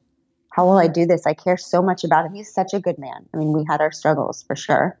divorcing, how will I do this? I care so much about him. He's such a good man. I mean, we had our struggles for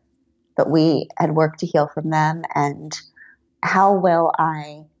sure, but we had worked to heal from them. And how will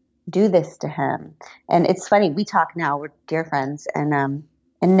I do this to him? And it's funny, we talk now, we're dear friends. And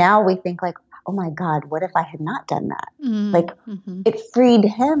now we think like, oh my God, what if I had not done that? It freed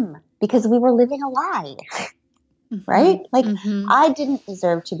him, because we were living a lie, right? Like I didn't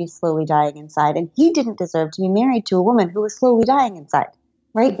deserve to be slowly dying inside, and he didn't deserve to be married to a woman who was slowly dying inside,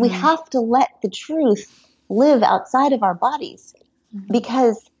 right? We have to let the truth live outside of our bodies,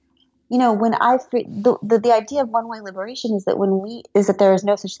 because, when I free, the idea of one-way liberation is that there is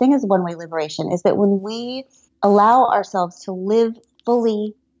no such thing as one-way liberation, is that when we allow ourselves to live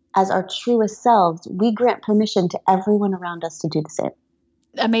fully as our truest selves, we grant permission to everyone around us to do the same.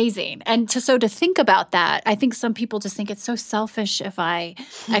 Amazing. And to think about that, I think some people just think it's so selfish if I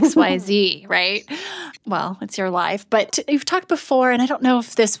X, Y, Z, right? Well, it's your life. But you've talked before, and I don't know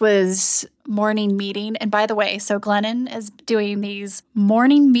if this was morning meeting. And by the way, so Glennon is doing these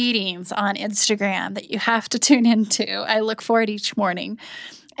morning meetings on Instagram that you have to tune into. I look forward each morning.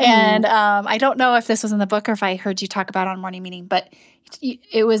 And I don't know if this was in the book or if I heard you talk about it on morning meeting, but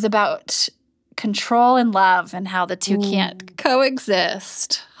it was about control and love and how the two can't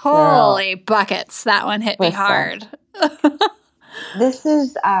coexist. Holy buckets. That one hit me hard. This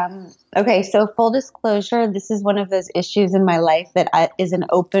is okay. So full disclosure, this is one of those issues in my life that is an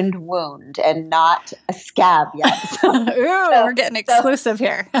opened wound and not a scab yet. Ooh, we're getting exclusive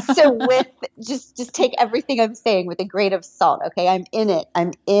here. So with just take everything I'm saying with a grain of salt. Okay, I'm in it.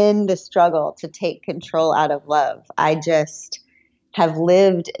 I'm in the struggle to take control out of love. I just have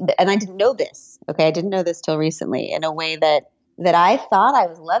lived, and I didn't know this. Okay, I didn't know this till recently in a way that I thought I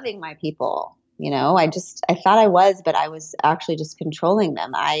was loving my people. I thought I was, but I was actually just controlling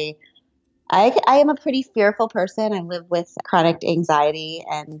them. I am a pretty fearful person. I live with chronic anxiety,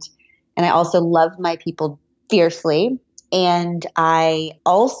 and I also love my people fiercely. And I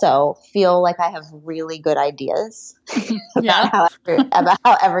also feel like I have really good ideas Yeah. about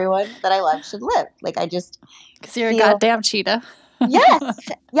how everyone that I love should live. Like I just Because you're a feel goddamn cheetah.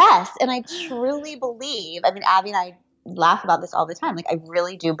 yes, and I truly believe. I mean, Abby and I laugh about this all the time. Like I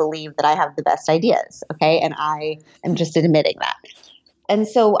really do believe that I have the best ideas. Okay, and I am just admitting that. And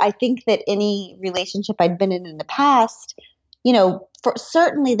so I think that any relationship I'd been in the past,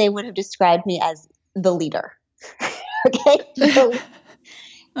 certainly they would have described me as the leader. Okay.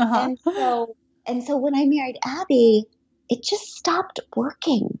 Uh-huh. And so when I married Abby, it just stopped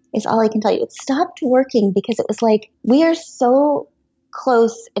working, is all I can tell you. It stopped working because it was like, we are so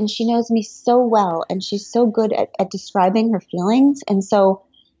close and she knows me so well and she's so good at describing her feelings. And so,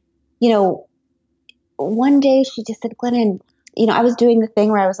 one day she just said, Glennon, I was doing the thing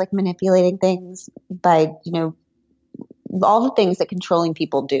where I was like manipulating things by, all the things that controlling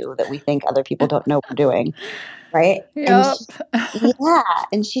people do that we think other people don't know we're doing. Right. Yep.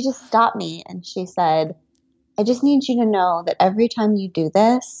 And she just stopped me and she said, I just need you to know that every time you do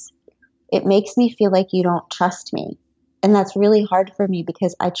this, it makes me feel like you don't trust me. And that's really hard for me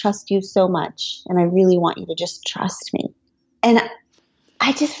because I trust you so much and I really want you to just trust me. And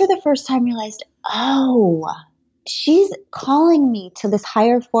I just for the first time realized, oh, she's calling me to this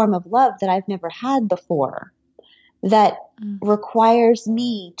higher form of love that I've never had before that requires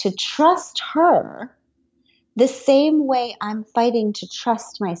me to trust her the same way I'm fighting to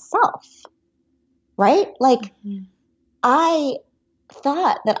trust myself, right? Like I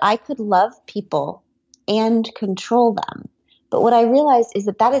thought that I could love people and control them. But what I realized is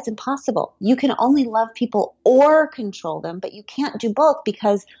that is impossible. You can only love people or control them, but you can't do both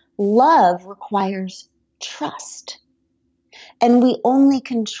because love requires trust. And we only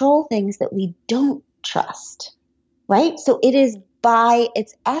control things that we don't trust, right? So it is by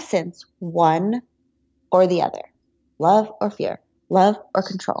its essence one or the other, love or fear, love or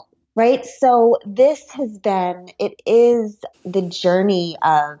control, right? So it is the journey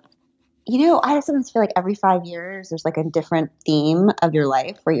of, I sometimes feel like every 5 years there's like a different theme of your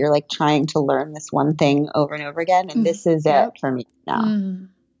life where you're like trying to learn this one thing over and over again. And this is it for me now.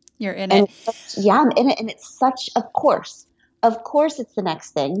 You're in it. I'm in it. And it's such, of course it's the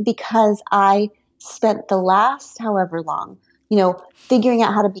next thing because I spent the last however long, figuring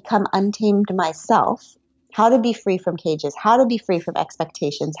out how to become untamed myself, how to be free from cages, how to be free from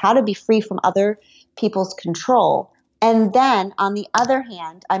expectations, how to be free from other people's control. And then on the other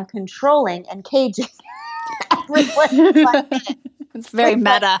hand, I'm controlling and caging everyone. It's very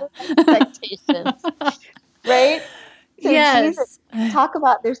meta. Expectations, right? So yes. Jesus, talk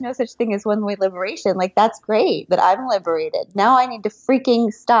about there's no such thing as one-way liberation. Like that's great, but I'm liberated. Now I need to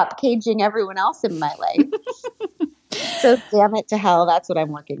freaking stop caging everyone else in my life. So damn it to hell, that's what I'm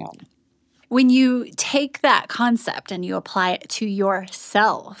working on. When you take that concept and you apply it to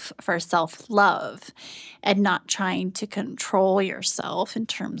yourself for self-love and not trying to control yourself in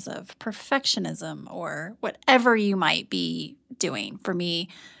terms of perfectionism or whatever you might be doing. For me,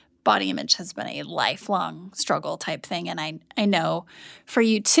 body image has been a lifelong struggle type thing. And I know for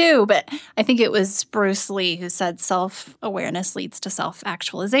you too, but I think it was Bruce Lee who said self-awareness leads to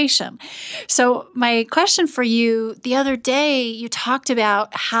self-actualization. So my question for you, the other day, you talked about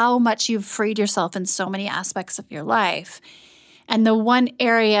how much you've freed yourself in so many aspects of your life. And the one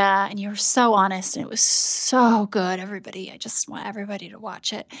area, and you were so honest, and it was so good, everybody. I just want everybody to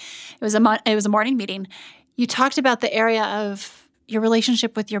watch it. It was a morning meeting. You talked about the area of your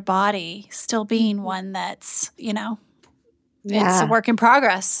relationship with your body still being one that's, it's a work in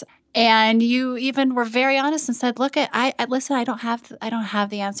progress. And you even were very honest and said, look, I listen, I don't have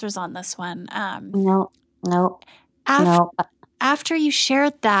the answers on this one. No. After you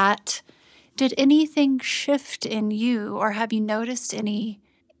shared that, did anything shift in you, or have you noticed any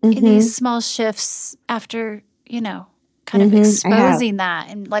small shifts after, kind of exposing that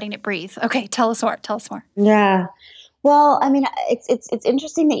and letting it breathe? Okay, tell us more. Yeah. Well, I mean, it's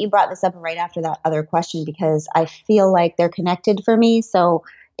interesting that you brought this up right after that other question because I feel like they're connected for me. So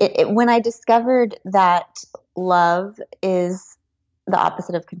when I discovered that love is the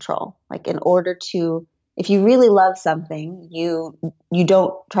opposite of control. Like in order to, if you really love something, you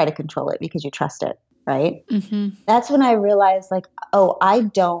don't try to control it because you trust it, right? Mm-hmm. That's when I realized like, oh,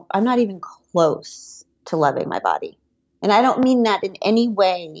 I'm not even close to loving my body. And I don't mean that in any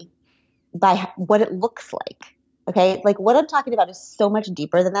way by what it looks like. Okay. Like what I'm talking about is so much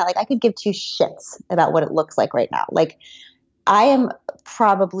deeper than that. Like I could give two shits about what it looks like right now. Like I am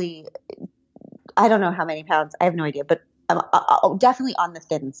probably, I don't know how many pounds. I have no idea, but I'm definitely on the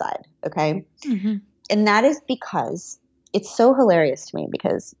thin side. Okay. Mm-hmm. And that is because it's so hilarious to me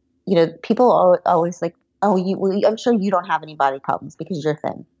because, people always like, oh, I'm sure you don't have any body problems because you're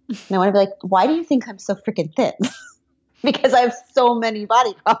thin. And I want to be like, why do you think I'm so freaking thin? Because I have so many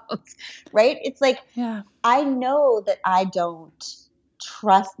body problems, right? It's like, yeah. I know that I don't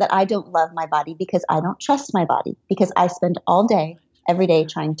love my body because I don't trust my body because I spend all day, every day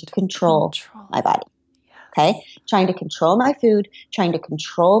trying to control my body. Yes. Okay. Trying to control my food, trying to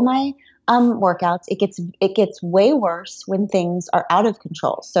control my workouts. It gets way worse when things are out of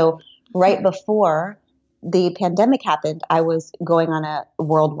control. So right before the pandemic happened, I was going on a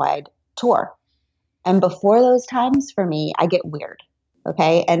worldwide tour. And before those times for me, I get weird.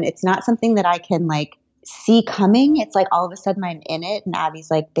 Okay. And it's not something that I can like see coming. It's like all of a sudden I'm in it and Abby's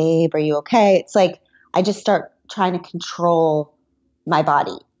like, babe, are you okay? It's like I just start trying to control my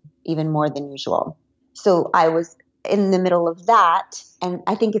body even more than usual. So I was in the middle of that. And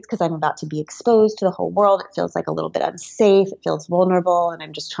I think it's because I'm about to be exposed to the whole world. It feels like a little bit unsafe. It feels vulnerable. And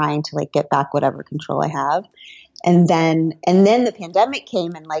I'm just trying to like get back whatever control I have. And then the pandemic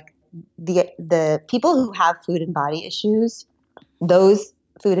came and like the people who have food and body issues, those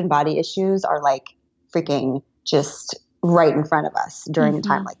food and body issues are like freaking just right in front of us during a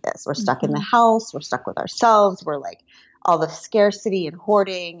time like this. We're stuck in the house. We're stuck with ourselves. We're like all the scarcity and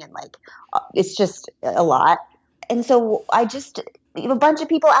hoarding and like it's just a lot. And so a bunch of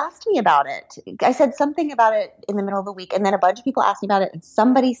people asked me about it. I said something about it in the middle of the week, and then a bunch of people asked me about it, and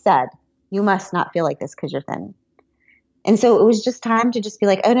somebody said, you must not feel like this because you're thin. And so it was just time to just be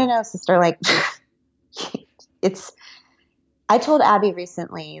like, oh, no, sister, like I told Abby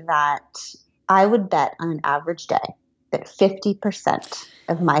recently that I would bet on an average day that 50%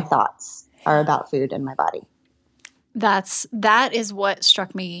 of my thoughts are about food and my body. That is what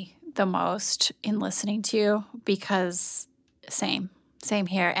struck me the most in listening to you because same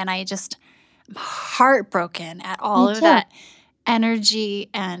here. And I just am heartbroken at all of that energy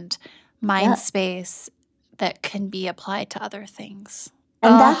and mind space that can be applied to other things.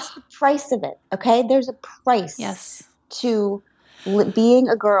 And that's the price of it. Okay. There's a price to being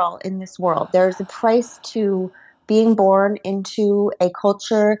a girl in this world. There's a price to being born into a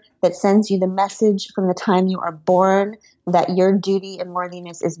culture that sends you the message from the time you are born that your duty and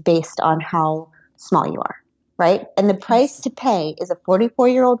worthiness is based on how small you are, right? And the price to pay is a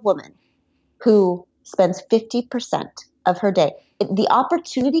 44-year-old woman who spends 50% of her day. The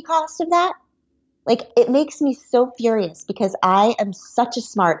opportunity cost of that, like, it makes me so furious because I am such a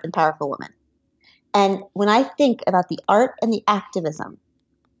smart and powerful woman. And when I think about the art and the activism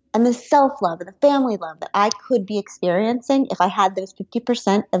and the self-love and the family love that I could be experiencing if I had those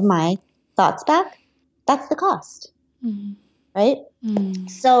 50% of my thoughts back, that's the cost, right?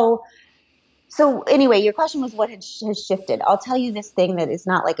 So anyway, your question was what has shifted. I'll tell you this thing that is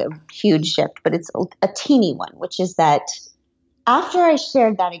not like a huge shift, but it's a teeny one, which is that after I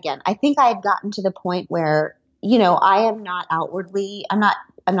shared that again, I think I had gotten to the point where, I am not outwardly, I'm not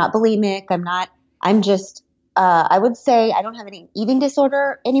bulimic. I'm just, I would say I don't have any eating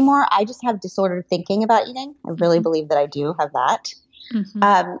disorder anymore. I just have disordered thinking about eating. I really believe that I do have that.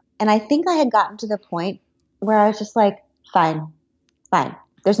 And I think I had gotten to the point where I was just like, fine.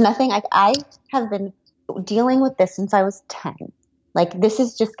 There's nothing, I have been dealing with this since I was 10. Like, this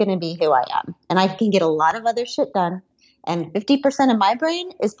is just going to be who I am. And I can get a lot of other shit done. And 50% of my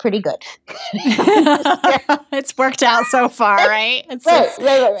brain is pretty good. It's worked out so far, right? It's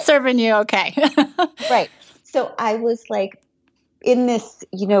right. Serving you okay. Right. So I was like in this,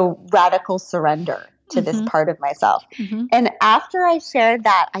 radical surrender to this part of myself. And after I shared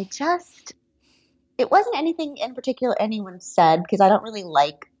that, it wasn't anything in particular anyone said, because I don't really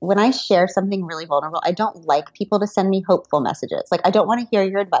like, when I share something really vulnerable, I don't like people to send me hopeful messages. Like, I don't want to hear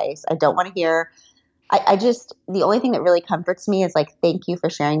your advice. I don't want to hear, the only thing that really comforts me is like, thank you for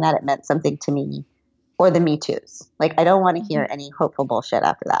sharing that. It meant something to me, or the Me Too's. Like, I don't want to hear any hopeful bullshit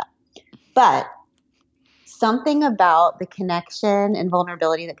after that. But something about the connection and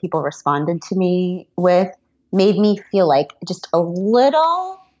vulnerability that people responded to me with made me feel like just a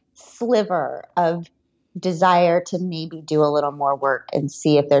little sliver of desire to maybe do a little more work and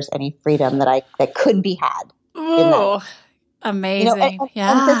see if there's any freedom that could be had in that. Amazing.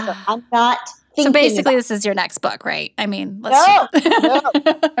 And sister, I'm not thinking. So basically, this is your next book, right? I mean, No.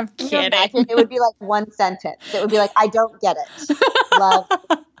 I'm kidding. Imagine it would be like one sentence. It would be like, I don't get it. Love.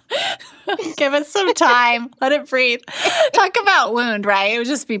 Give it some time. Let it breathe. Talk about wound, right? It would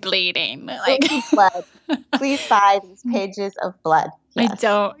just be bleeding. Like blood. Please buy these pages of blood. Yes. I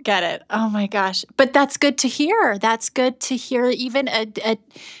don't get it. Oh my gosh. But that's good to hear. That's good to hear. Even a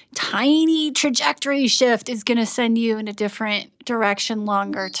tiny trajectory shift is going to send you in a different direction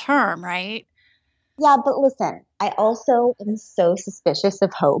longer term, right? Yeah, but listen, I also am so suspicious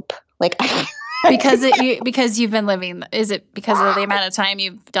of hope. Like, because you've been living. Is it because of the amount of time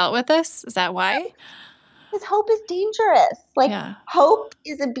you've dealt with this? Is that why? Because hope is dangerous. Like, hope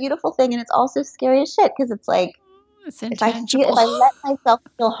is a beautiful thing, and it's also scary as shit. Because it's like, if I let myself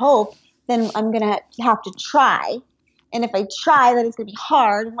feel hope, then I'm gonna have to try. And if I try, then it's gonna be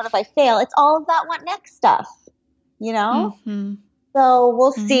hard. And what if I fail? It's all of that what next stuff, you know? Mm-hmm. So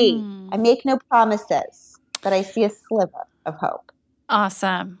we'll see. I make no promises, but I see a sliver of hope.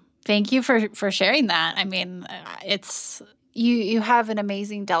 Awesome. Thank you for sharing that. I mean, it's you have an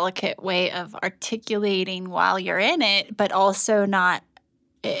amazing, delicate way of articulating while you're in it, but also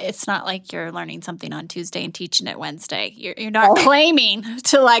it's not like you're learning something on Tuesday and teaching it Wednesday. You're not claiming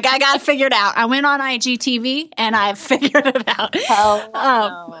to like, I got it figured out. I went on IGTV and I've figured it out.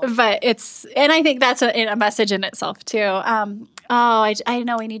 But and I think that's a message in itself too. I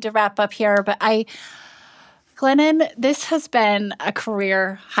know we need to wrap up here, but Glennon, this has been a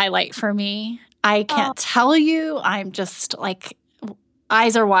career highlight for me. I can't tell you. I'm just like,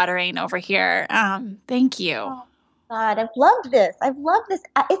 eyes are watering over here. Thank you. Oh, God, I've loved this.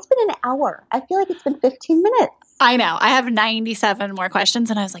 It's been an hour. I feel like it's been 15 minutes. I know. I have 97 more questions,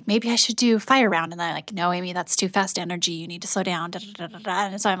 and I was like, maybe I should do fire round. And then I'm like, no, Amy, that's too fast energy. You need to slow down.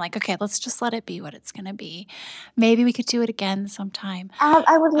 And so I'm like, okay, let's just let it be what it's going to be. Maybe we could do it again sometime.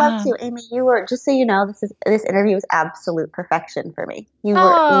 I would love to, Amy. You were, just so you know, this interview was absolute perfection for me. You did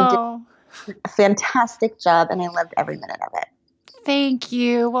a fantastic job, and I loved every minute of it. Thank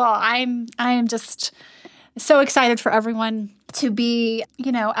you. Well, I am just so excited for everyone to be,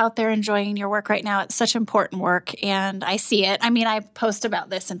 out there enjoying your work right now. It's such important work, and I see it. I mean, I post about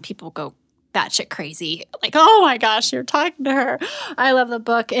this, and people go batshit crazy. Like, oh my gosh, you're talking to her. I love the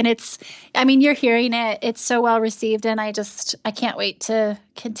book, and you're hearing it. It's so well received, and I can't wait to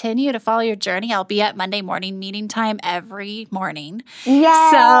continue to follow your journey. I'll be at Monday morning meeting time every morning.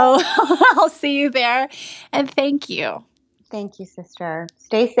 Yeah. So I'll see you there, and thank you. Thank you, sister.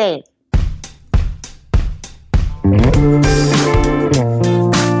 Stay safe.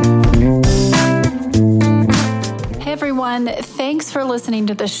 Hey everyone, thanks for listening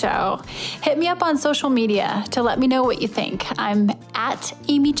to the show. Hit me up on social media to let me know what you think. I'm at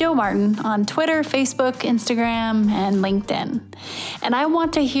Amy Jo Martin on Twitter, Facebook, Instagram, and LinkedIn. And I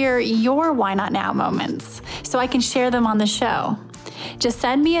want to hear your Why Not Now moments so I can share them on the show. Just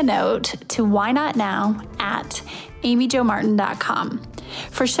send me a note to whynotnow@amyjomartin.com.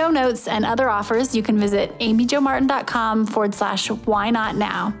 For show notes and other offers, you can visit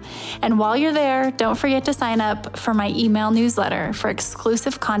amyjomartin.com/whynotnow. And while you're there, don't forget to sign up for my email newsletter for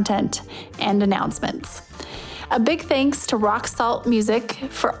exclusive content and announcements. A big thanks to Rock Salt Music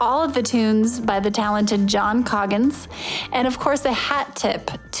for all of the tunes by the talented John Coggins. And of course, a hat tip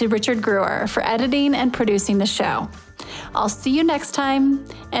to Richard Brewer for editing and producing the show. I'll see you next time.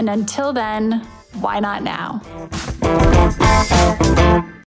 And until then, why not now?